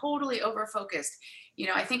 Totally over focused.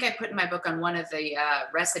 I think I put in my book on one of the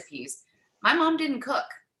recipes, my mom didn't cook.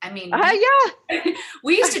 I mean, Yeah.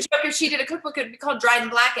 we used to joke if she did a cookbook, it'd be called Dried and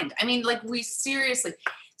Blackened. I mean, like we seriously.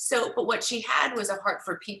 So, but what she had was a heart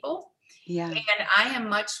for people. Yeah. And I am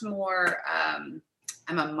much more, I'm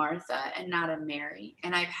a Martha and not a Mary.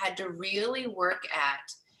 And I've had to really work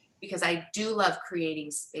at, because I do love creating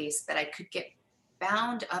space, that I could get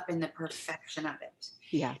bound up in the perfection of it.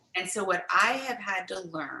 Yeah. And so what I have had to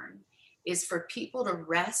learn is for people to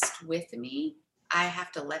rest with me, I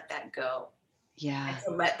have to let that go. Yeah. And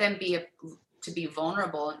to let them to be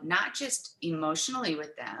vulnerable, not just emotionally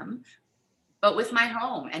with them, but with my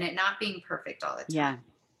home and it not being perfect all the time.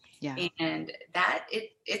 Yeah. Yeah. And that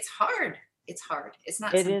it's hard. It's hard. It's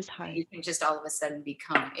not It something is that hard. you can just all of a sudden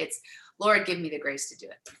become. It's, Lord, give me the grace to do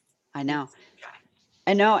it. I know.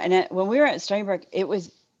 I know. And when we were at Stony Brook, it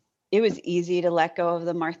was easy to let go of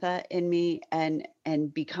the Martha in me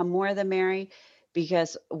and become more the Mary,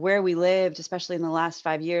 because where we lived, especially in the last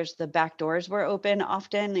 5 years, the back doors were open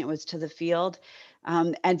often. It was to the field.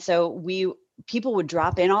 And so people would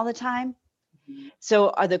drop in all the time. Mhm.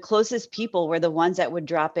 So the closest people were the ones that would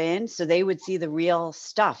drop in. So they would see the real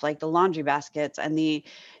stuff, like the laundry baskets and the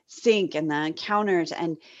sink and the counters.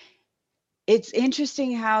 And it's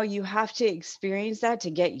interesting how you have to experience that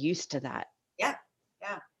to get used to that. Yeah.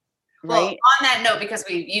 Yeah. Well, Right. on that note, because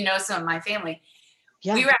some of my family,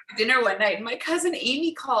 Yeah. we were at dinner one night and my cousin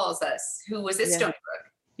Amy calls us, who was at Yeah. Stony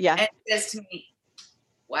Brook, Yeah. and says to me,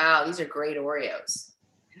 wow, these are great Oreos.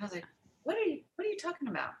 And I was like, what are you talking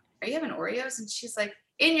about? Are you having Oreos? And she's like,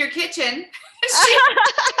 in your kitchen.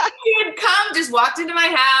 She would come, just walked into my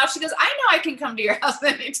house. She goes, I know I can come to your house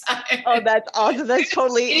anytime. Oh, that's awesome. That's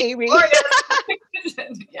totally Amy.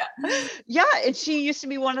 Yeah. Yeah. And she used to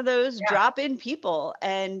be one of those Yeah. drop-in people.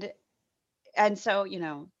 And so,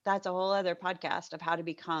 that's a whole other podcast of how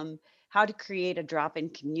to create a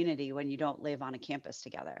drop-in community when you don't live on a campus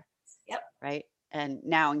together. Yep. Right. And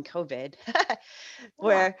now in COVID,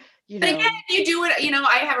 where, But again, if you do it,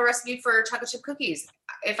 I have a recipe for chocolate chip cookies.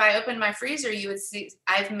 If I open my freezer, you would see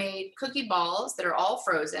I've made cookie balls that are all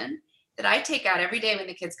frozen that I take out every day when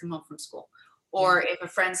the kids come home from school. Or if a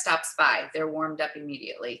friend stops by, they're warmed up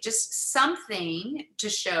immediately. Just something to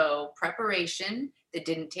show preparation that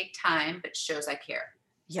didn't take time, but shows I care.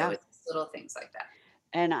 Yeah. So it's little things like that.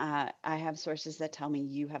 And I have sources that tell me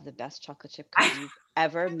you have the best chocolate chip cookies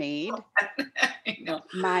ever made. I know.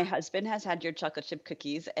 My husband has had your chocolate chip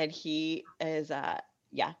cookies, and he is,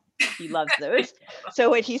 he loves those. So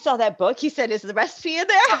when he saw that book, he said, "Is the recipe in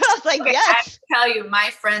there?" I was like, Okay, "Yes." I tell you, my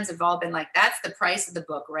friends have all been like, "That's the price of the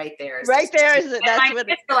book right there." Right there is and that's my what.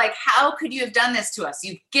 kids are like, "How could you have done this to us?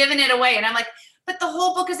 You've given it away." And I'm like, "But the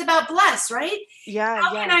whole book is about bless, right? Yeah.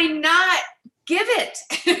 How can I not give it?"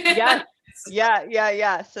 Yes.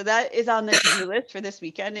 Yeah. So that is on the to-do list for this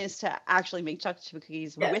weekend, is to actually make chocolate chip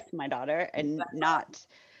cookies with my daughter and not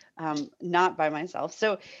by myself.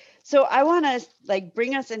 So I want to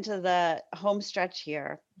bring us into the home stretch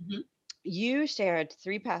here. Mhm. You shared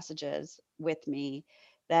 3 passages with me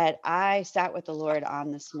that I sat with the Lord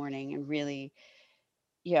on this morning and really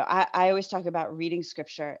I always talk about reading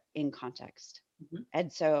scripture in context. Mhm.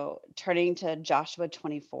 And so turning to Joshua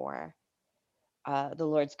 24, the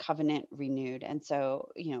Lord's covenant renewed. And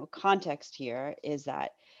so, context here is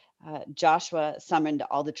that Joshua summoned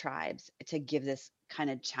all the tribes to give this kind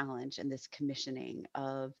of challenge and this commissioning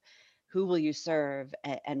of who will you serve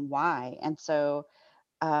and why. And so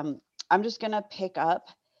um, I'm just going to pick up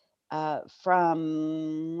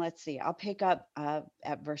from, let's see, I'll pick up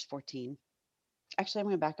at verse 14. Actually, I'm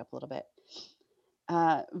going to back up a little bit.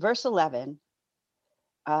 Verse 11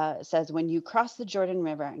 says, when you crossed the Jordan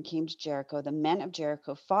River and came to Jericho, the men of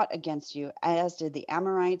Jericho fought against you, as did the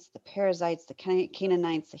Amorites, the Perizzites, the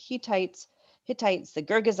Canaanites, the Hittites, the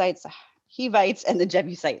Girgazites, the Hivites, and the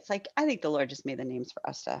Jebusites. Like, I think the Lord just made the names for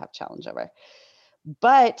us to have challenge over.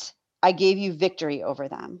 But I gave you victory over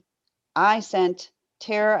them. I sent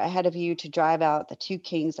terror ahead of you to drive out the two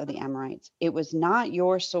kings of the Amorites. It was not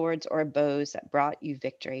your swords or bows that brought you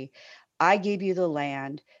victory. I gave you the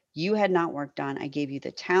land you had not worked on. I gave you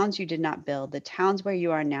the towns you did not build, the towns where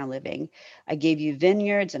you are now living. I gave you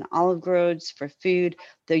vineyards and olive groves for food,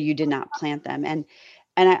 though you did not plant them. And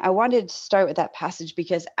I wanted to start with that passage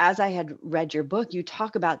because as I had read your book, you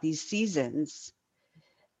talk about these seasons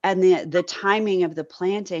and the timing of the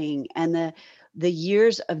planting and the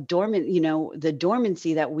years of dormant, the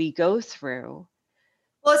dormancy that we go through.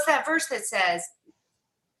 Well, it's that verse that says,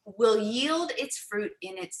 will yield its fruit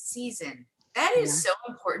in its season. That Yeah. is so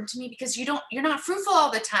important to me because you're not fruitful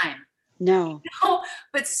all the time. No. No,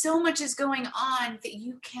 but so much is going on that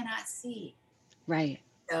you cannot see. Right.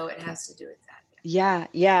 So it has to do with that.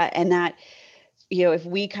 Yeah. And that, if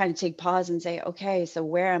we kind of take pause and say, okay, so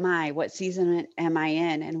where am I? What season am I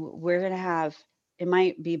in? And we're going to have, it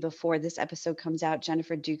might be before this episode comes out,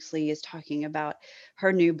 Jennifer Duxley is talking about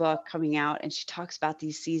her new book coming out, and she talks about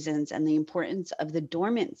these seasons and the importance of the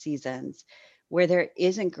dormant seasons where there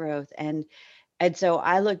isn't growth. And so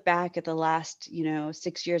I look back at the last,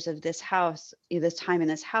 6 years of this house, this time in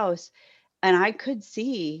this house, and I could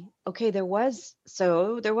see, okay, there was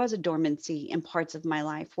a dormancy in parts of my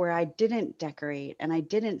life where I didn't decorate and I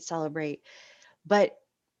didn't celebrate, but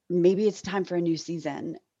maybe it's time for a new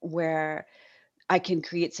season where I can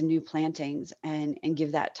create some new plantings and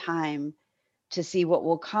give that time to see what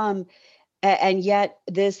will come. And yet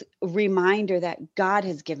this reminder that God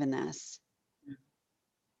has given us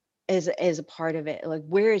is a part of it. Like,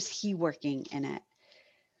 where is he working in it?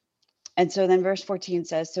 And so then verse 14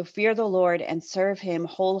 says, so fear the Lord and serve him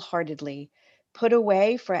wholeheartedly. Put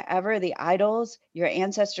away forever the idols your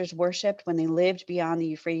ancestors worshipped when they lived beyond the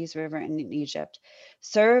Euphrates River in Egypt.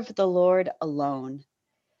 Serve the Lord alone.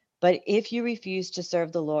 But if you refuse to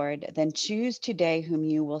serve the Lord, then choose today whom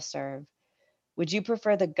you will serve. Would you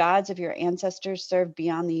prefer the gods of your ancestors served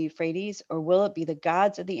beyond the Euphrates, or will it be the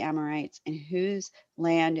gods of the Amorites in whose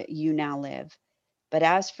land you now live? But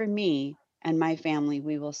as for me and my family,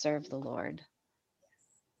 we will serve the Lord.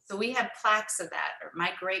 So we have plaques of that, or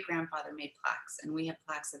my great grandfather made plaques, and we have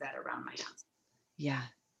plaques of that around my house. Yeah.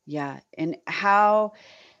 Yeah. And how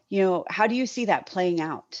do you see that playing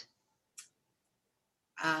out?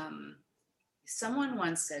 Someone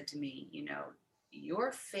once said to me,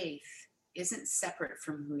 your faith isn't separate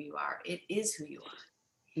from who you are. It is who you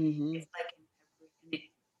are. Mm-hmm. It's like,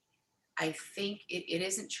 I think it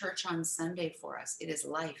isn't church on Sunday for us. It is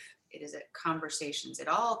life. It is conversations. It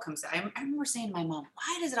all comes. I remember saying to my mom,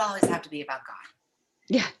 why does it always have to be about God?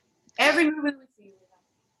 Yeah. Every movie we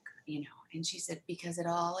see, and she said, because it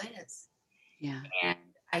all is. Yeah. And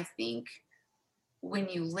I think when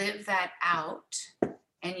you live that out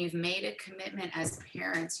and you've made a commitment as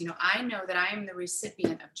parents, I know that I am the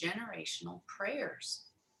recipient of generational prayers.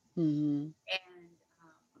 Mm-hmm. And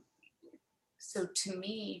so to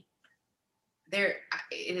me,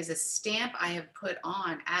 it is a stamp I have put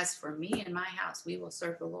on. As for me and my house, we will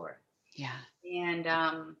serve the Lord. Yeah. And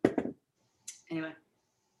anyway.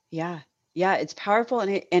 Yeah. It's powerful,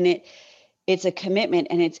 and it's a commitment.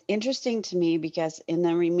 And it's interesting to me because in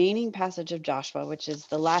the remaining passage of Joshua, which is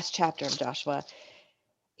the last chapter of Joshua,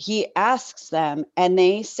 he asks them and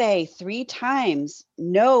they say 3 times,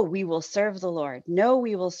 no, we will serve the Lord. No,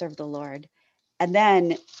 we will serve the Lord. And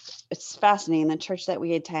then it's fascinating. The church that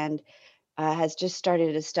we attend has just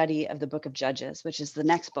started a study of the book of Judges, which is the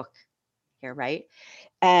next book here, right?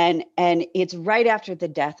 And it's right after the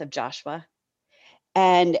death of Joshua.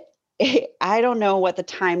 And I don't know what the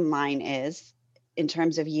timeline is in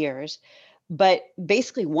terms of years, but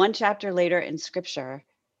basically 1 chapter later in scripture,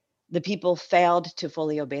 the people failed to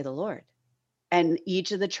fully obey the Lord. And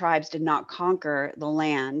each of the tribes did not conquer the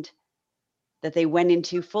land that they went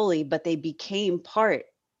into fully, but they became part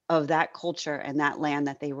of that culture and that land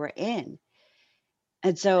that they were in.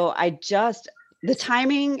 And so the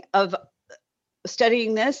timing of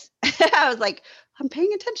studying this, I was like, I'm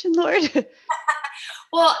paying attention, Lord.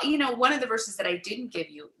 Well, one of the verses that I didn't give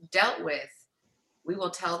you dealt with, we will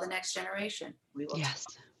tell the next generation. We will tell Yes.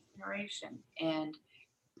 the next generation. And,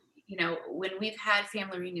 when we've had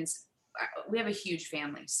family reunions, we have a huge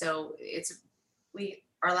family. So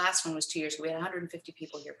our last one was 2 years ago. We had 150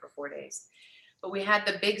 people here for 4 days. But we had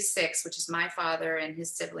the big six, which is my father and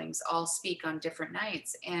his siblings, all speak on different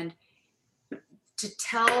nights. And to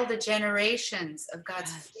tell the generations of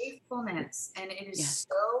God's Yes. faithfulness. And it is Yes.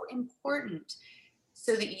 so important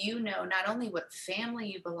so that not only what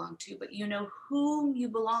family you belong to, but whom you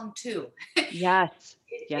belong to. Yes.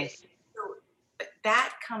 It, Yes. so, but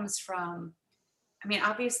that comes from,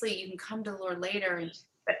 obviously you can come to the Lord later,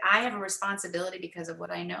 but I have a responsibility because of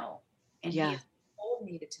what I know. And He Yeah. has told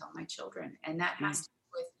me to tell my children. And that has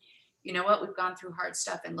Right. to do with, what, we've gone through hard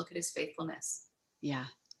stuff, and look at His faithfulness. Yeah.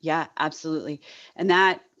 Yeah, absolutely. And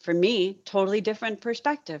that for me, totally different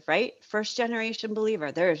perspective, right? First generation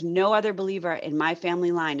believer. There is no other believer in my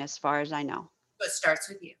family line as far as I know. So it starts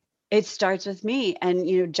with you. It starts with me.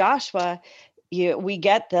 And Joshua, we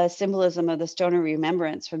get the symbolism of the stone of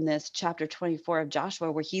remembrance from this chapter 24 of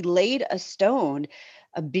Joshua, where he laid a stone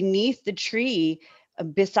beneath the tree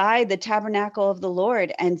beside the tabernacle of the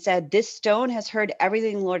Lord and said, this stone has heard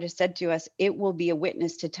everything the Lord has said to us. It will be a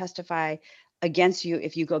witness to testify against you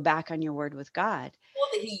if you go back on your word with God.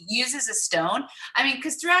 That He uses a stone.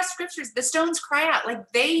 Because throughout scriptures, the stones cry out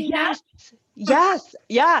like they know. Yes. Yes.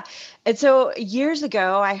 Yeah. And so years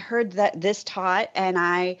ago, I heard that this taught, and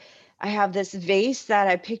I have this vase that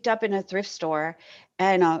I picked up in a thrift store,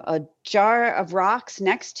 and a jar of rocks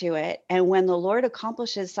next to it. And when the Lord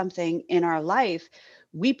accomplishes something in our life,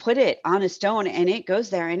 we put it on a stone, and it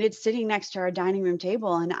goes there, and it's sitting next to our dining room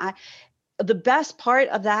table. And the best part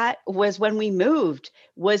of that was when we moved,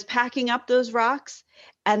 was packing up those rocks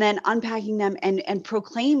and then unpacking them and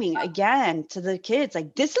proclaiming again to the kids,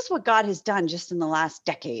 like, this is what God has done just in the last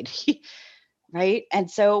decade. Right. And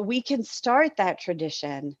so we can start that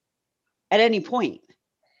tradition at any point.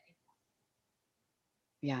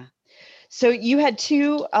 Yeah. So you had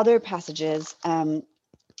two other passages.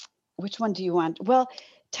 Which one do you want? Well,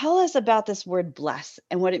 tell us about this word bless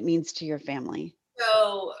and what it means to your family.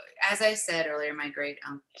 So, as I said earlier, my great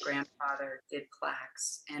grandfather did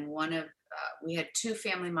plaques, and we had two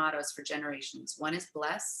family mottos for generations. One is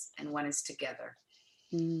bless, and one is together.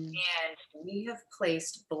 Mm. And we have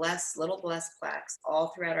placed little bless plaques all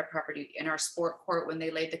throughout our property. In our sport court, when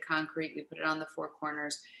they laid the concrete, we put it on the four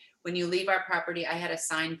corners. When you leave our property, I had a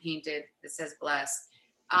sign painted that says bless.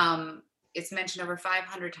 It's mentioned over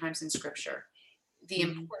 500 times in scripture. The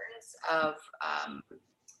importance of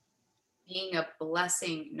being a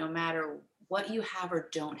blessing no matter what you have or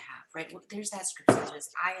don't have, right? There's that scripture that says,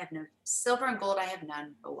 I have no silver and gold, I have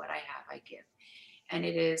none, but what I have, I give. And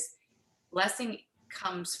it is blessing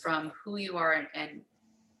comes from who you are and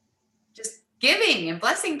just giving and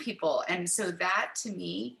blessing people. And so that to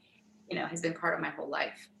me, has been part of my whole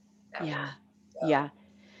life. Yeah. So. Yeah.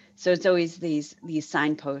 So it's always these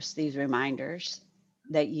signposts, these reminders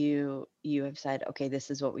that you have said, okay, this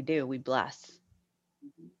is what we do. We bless.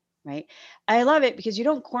 Mm-hmm. Right. I love it because you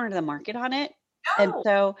don't corner the market on it. And No.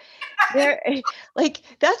 so there, like,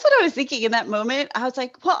 that's what I was thinking in that moment. I was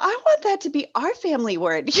like, well, I want that to be our family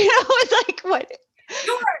word. It's like, what?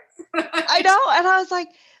 Yours. I know. And I was like,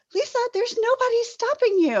 Lisa, there's nobody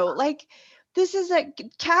stopping you. Like, this is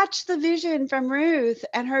catch the vision from Ruth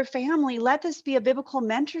and her family. Let this be a biblical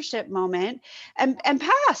mentorship moment and pass.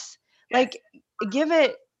 Yes. Like, give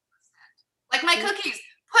it. Like my cookies,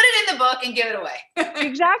 put it in the book and give it away.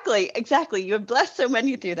 Exactly. You have blessed so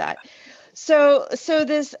many through that. So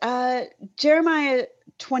this Jeremiah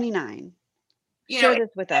 29. Share this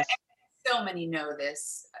with us. So many know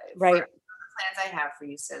this. Right. For the plans I have for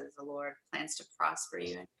you, says the Lord, plans to prosper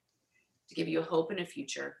you and to give you a hope and a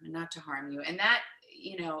future and not to harm you. And that,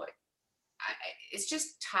 it's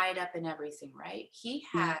just tied up in everything, right? He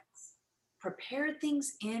has prepared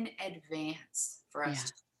things in advance for us.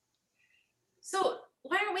 Yeah. So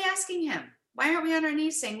why aren't we asking him? Why aren't we on our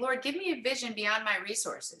knees saying, Lord, give me a vision beyond my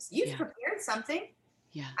resources? You've prepared something.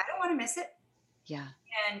 Yeah. I don't want to miss it. Yeah.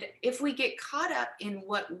 And if we get caught up in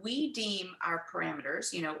what we deem our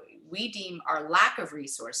parameters, we deem our lack of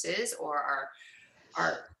resources or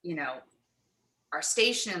our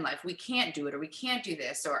station in life, we can't do it, or we can't do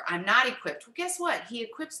this, or I'm not equipped. Well, guess what? He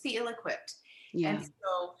equips the ill-equipped. Yeah. And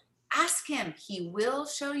so ask him, he will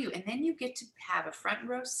show you. And then you get to have a front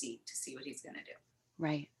row seat to see what he's going to do.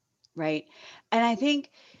 Right. Right. And I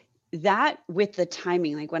think that with the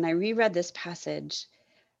timing, like when I reread this passage,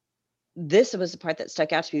 this was the part that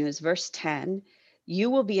stuck out to me, was verse 10. You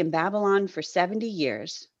will be in Babylon for 70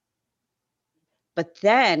 years, but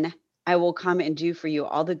then I will come and do for you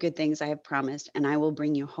all the good things I have promised, and I will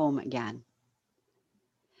bring you home again.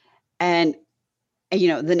 And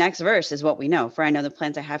the next verse is what we know. For I know the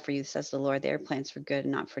plans I have for you, says the Lord. They are plans for good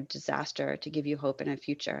and not for disaster, to give you hope and a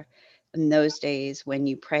future. In those days when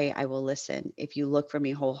you pray, I will listen. If you look for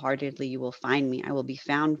me wholeheartedly, you will find me. I will be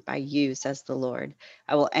found by you, says the Lord.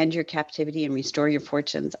 I will end your captivity and restore your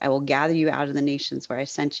fortunes. I will gather you out of the nations where I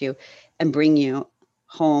sent you and bring you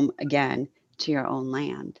home again to your own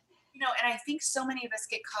land. And I think so many of us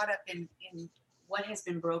get caught up in what has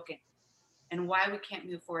been broken and why we can't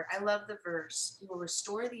move forward. I love the verse, He will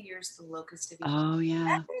restore the years the locust have eaten. Oh, yeah.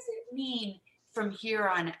 That doesn't mean from here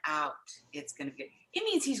on out it's going to be, it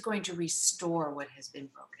means He's going to restore what has been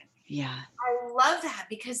broken. Yeah. I love that,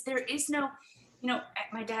 because there is no,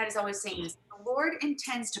 my dad is always saying this, the Lord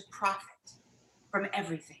intends to profit from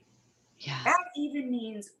everything. Yeah. That even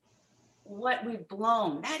means what we've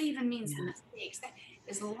blown. That even means Yeah. the mistakes. That,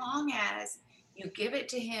 as long as you give it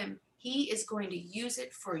to Him, He is going to use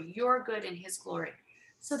it for your good and His glory.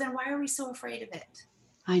 So then why are we so afraid of it?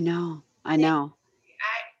 I know.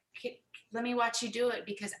 Let me watch you do it,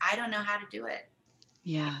 because I don't know how to do it.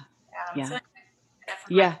 Yeah. So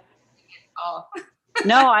Yeah. Oh.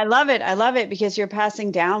 No, I love it. I love it, because you're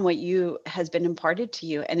passing down what has been imparted to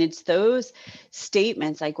you. And it's those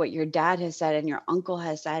statements, like what your dad has said and your uncle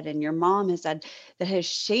has said and your mom has said, that has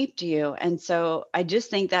shaped you. And so I just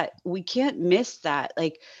think that we can't miss that.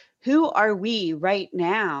 Like, who are we right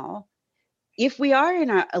now if we are in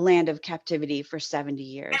a land of captivity for 70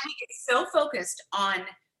 years? And we get so focused on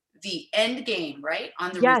the end game, right?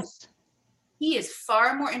 On the Yes. He is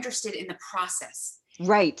far more interested in the process.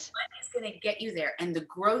 Right. What is going to get you there, and the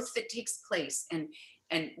growth that takes place, and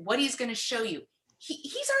what He's going to show you.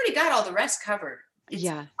 He's already got all the rest covered. It's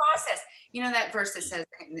a process. That verse that says,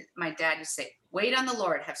 my dad used to say, wait on the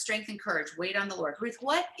Lord, have strength and courage, wait on the Lord. Ruth,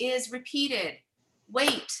 what is repeated?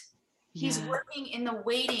 Wait. Yeah. He's working in the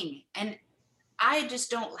waiting. And I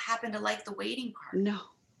just don't happen to like the waiting part. No.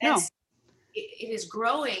 It is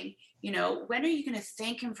growing. When are you going to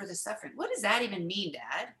thank Him for the suffering? What does that even mean,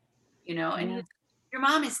 Dad? And your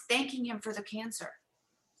mom is thanking Him for the cancer.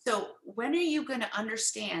 So when are you going to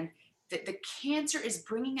understand that the cancer is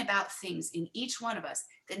bringing about things in each one of us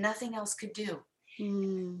that nothing else could do?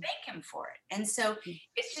 Thank Him for it. And so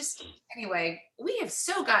it's just, anyway, we have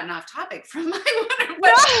so gotten off topic from my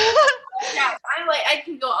I'm like, I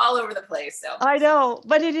can go all over the place. So I know,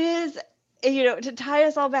 but it is, to tie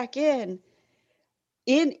us all back in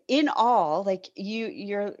all, like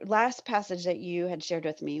your last passage that you had shared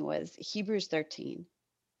with me was Hebrews 13.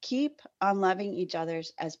 Keep on loving each other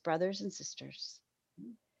as brothers and sisters.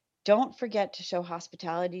 Don't forget to show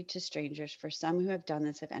hospitality to strangers, for some who have done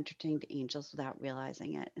this have entertained angels without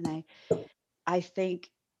realizing it. And I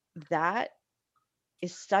think that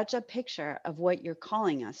is such a picture of what you're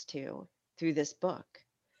calling us to through this book,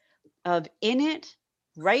 of in it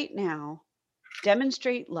right now,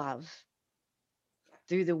 demonstrate love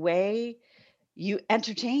through the way you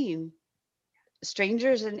entertain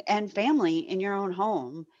strangers and family in your own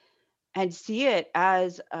home, and see it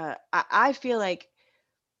as I feel like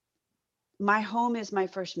my home is my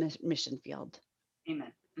first mission field.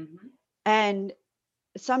 Amen. Mm-hmm. And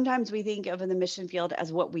sometimes we think of the mission field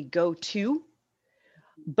as what we go to,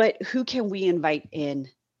 but who can we invite in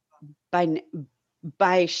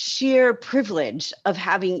by sheer privilege of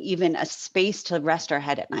having even a space to rest our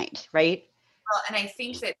head at night, right? Well, and I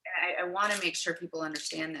think that I want to make sure people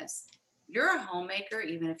understand this. You're a homemaker,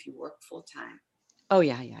 even if you work full time. Oh,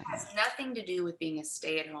 yeah. It has nothing to do with being a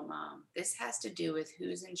stay-at-home mom. This has to do with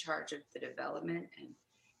who's in charge of the development and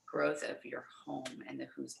growth of your home and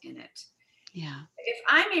who's in it. Yeah. If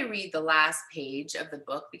I may read the last page of the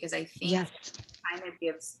book, because I think it kind of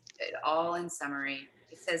gives it all in summary.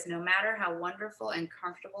 It says, no matter how wonderful and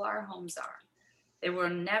comfortable our homes are, they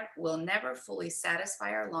will never fully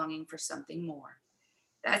satisfy our longing for something more.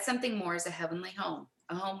 That something more is a heavenly home,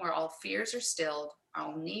 a home where all fears are stilled,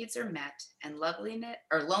 all needs are met, and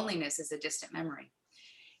loneliness is a distant memory.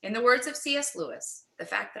 In the words of C.S. Lewis, the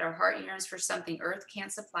fact that our heart yearns for something earth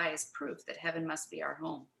can't supply is proof that heaven must be our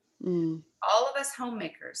home. All of us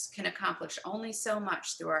homemakers can accomplish only so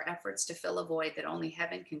much through our efforts to fill a void that only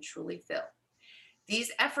heaven can truly fill.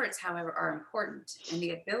 These efforts, however, are important, and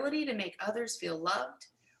the ability to make others feel loved,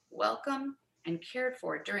 welcome, and cared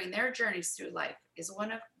for during their journeys through life is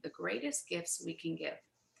one of the greatest gifts we can give.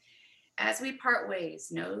 As we part ways,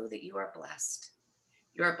 know that you are blessed.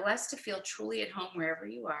 You are blessed to feel truly at home wherever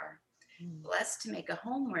you are. blessed to make a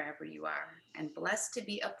home wherever you are, and blessed to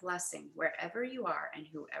be a blessing wherever you are and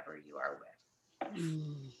whoever you are with.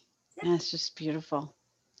 That's just beautiful.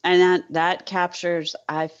 And that captures,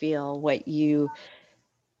 I feel, what you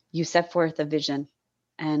set forth a vision.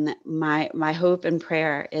 And my hope and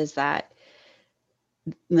prayer is that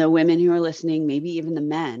the women who are listening, maybe even the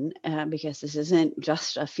men, because this isn't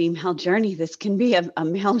just a female journey, this can be a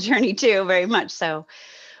male journey too, very much so,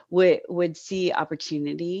 would see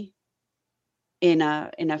opportunity in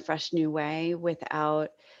a fresh new way without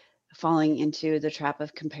falling into the trap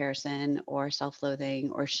of comparison or self-loathing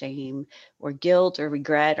or shame or guilt or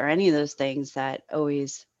regret or any of those things that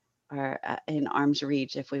always are in arm's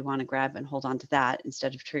reach if we want to grab and hold on to that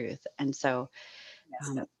instead of truth. And so,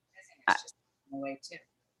 just in a way too.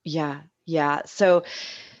 Yeah. So,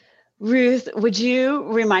 Ruth, would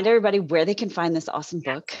you remind everybody where they can find this awesome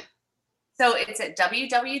book? So it's at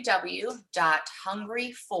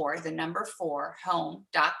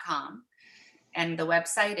www.hungry4home.com. And the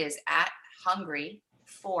website is at hungry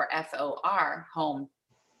for FOR home.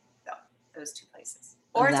 So those two places.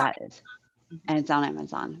 Or and it's on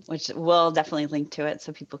Amazon, which we'll definitely link to it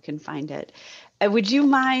so people can find it. Would you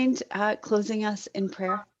mind closing us in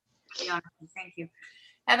prayer? Thank you.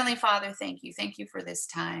 Heavenly Father, thank you. Thank you for this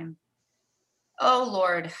time. Oh,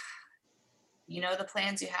 Lord, you know the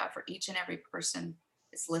plans you have for each and every person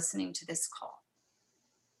that's listening to this call.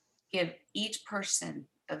 Give each person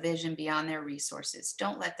a vision beyond their resources.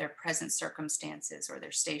 Don't let their present circumstances or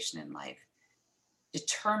their station in life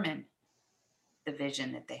determine the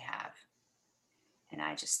vision that they have. And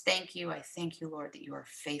I just thank you. I thank you, Lord, that you are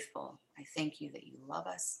faithful. I thank you that you love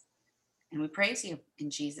us. And we praise you in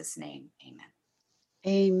Jesus' name. Amen.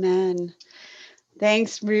 Amen.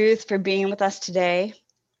 Thanks, Ruth, for being with us today.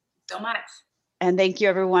 So much. And thank you,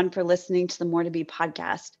 everyone, for listening to the More to Be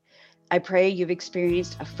podcast. I pray you've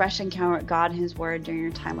experienced a fresh encounter with God and His Word during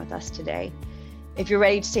your time with us today. If you're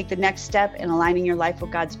ready to take the next step in aligning your life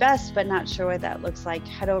with God's best, but not sure what that looks like,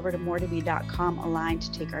 head over to moretobe.com/align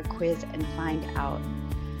to take our quiz and find out.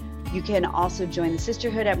 You can also join the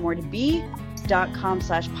sisterhood at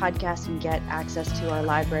moretobe.com/podcast and get access to our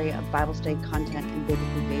library of Bible study content and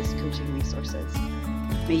biblically based coaching resources.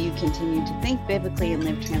 May you continue to think biblically and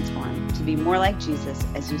live transformed to be more like Jesus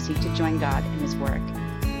as you seek to join God in His work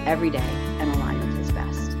every day and align with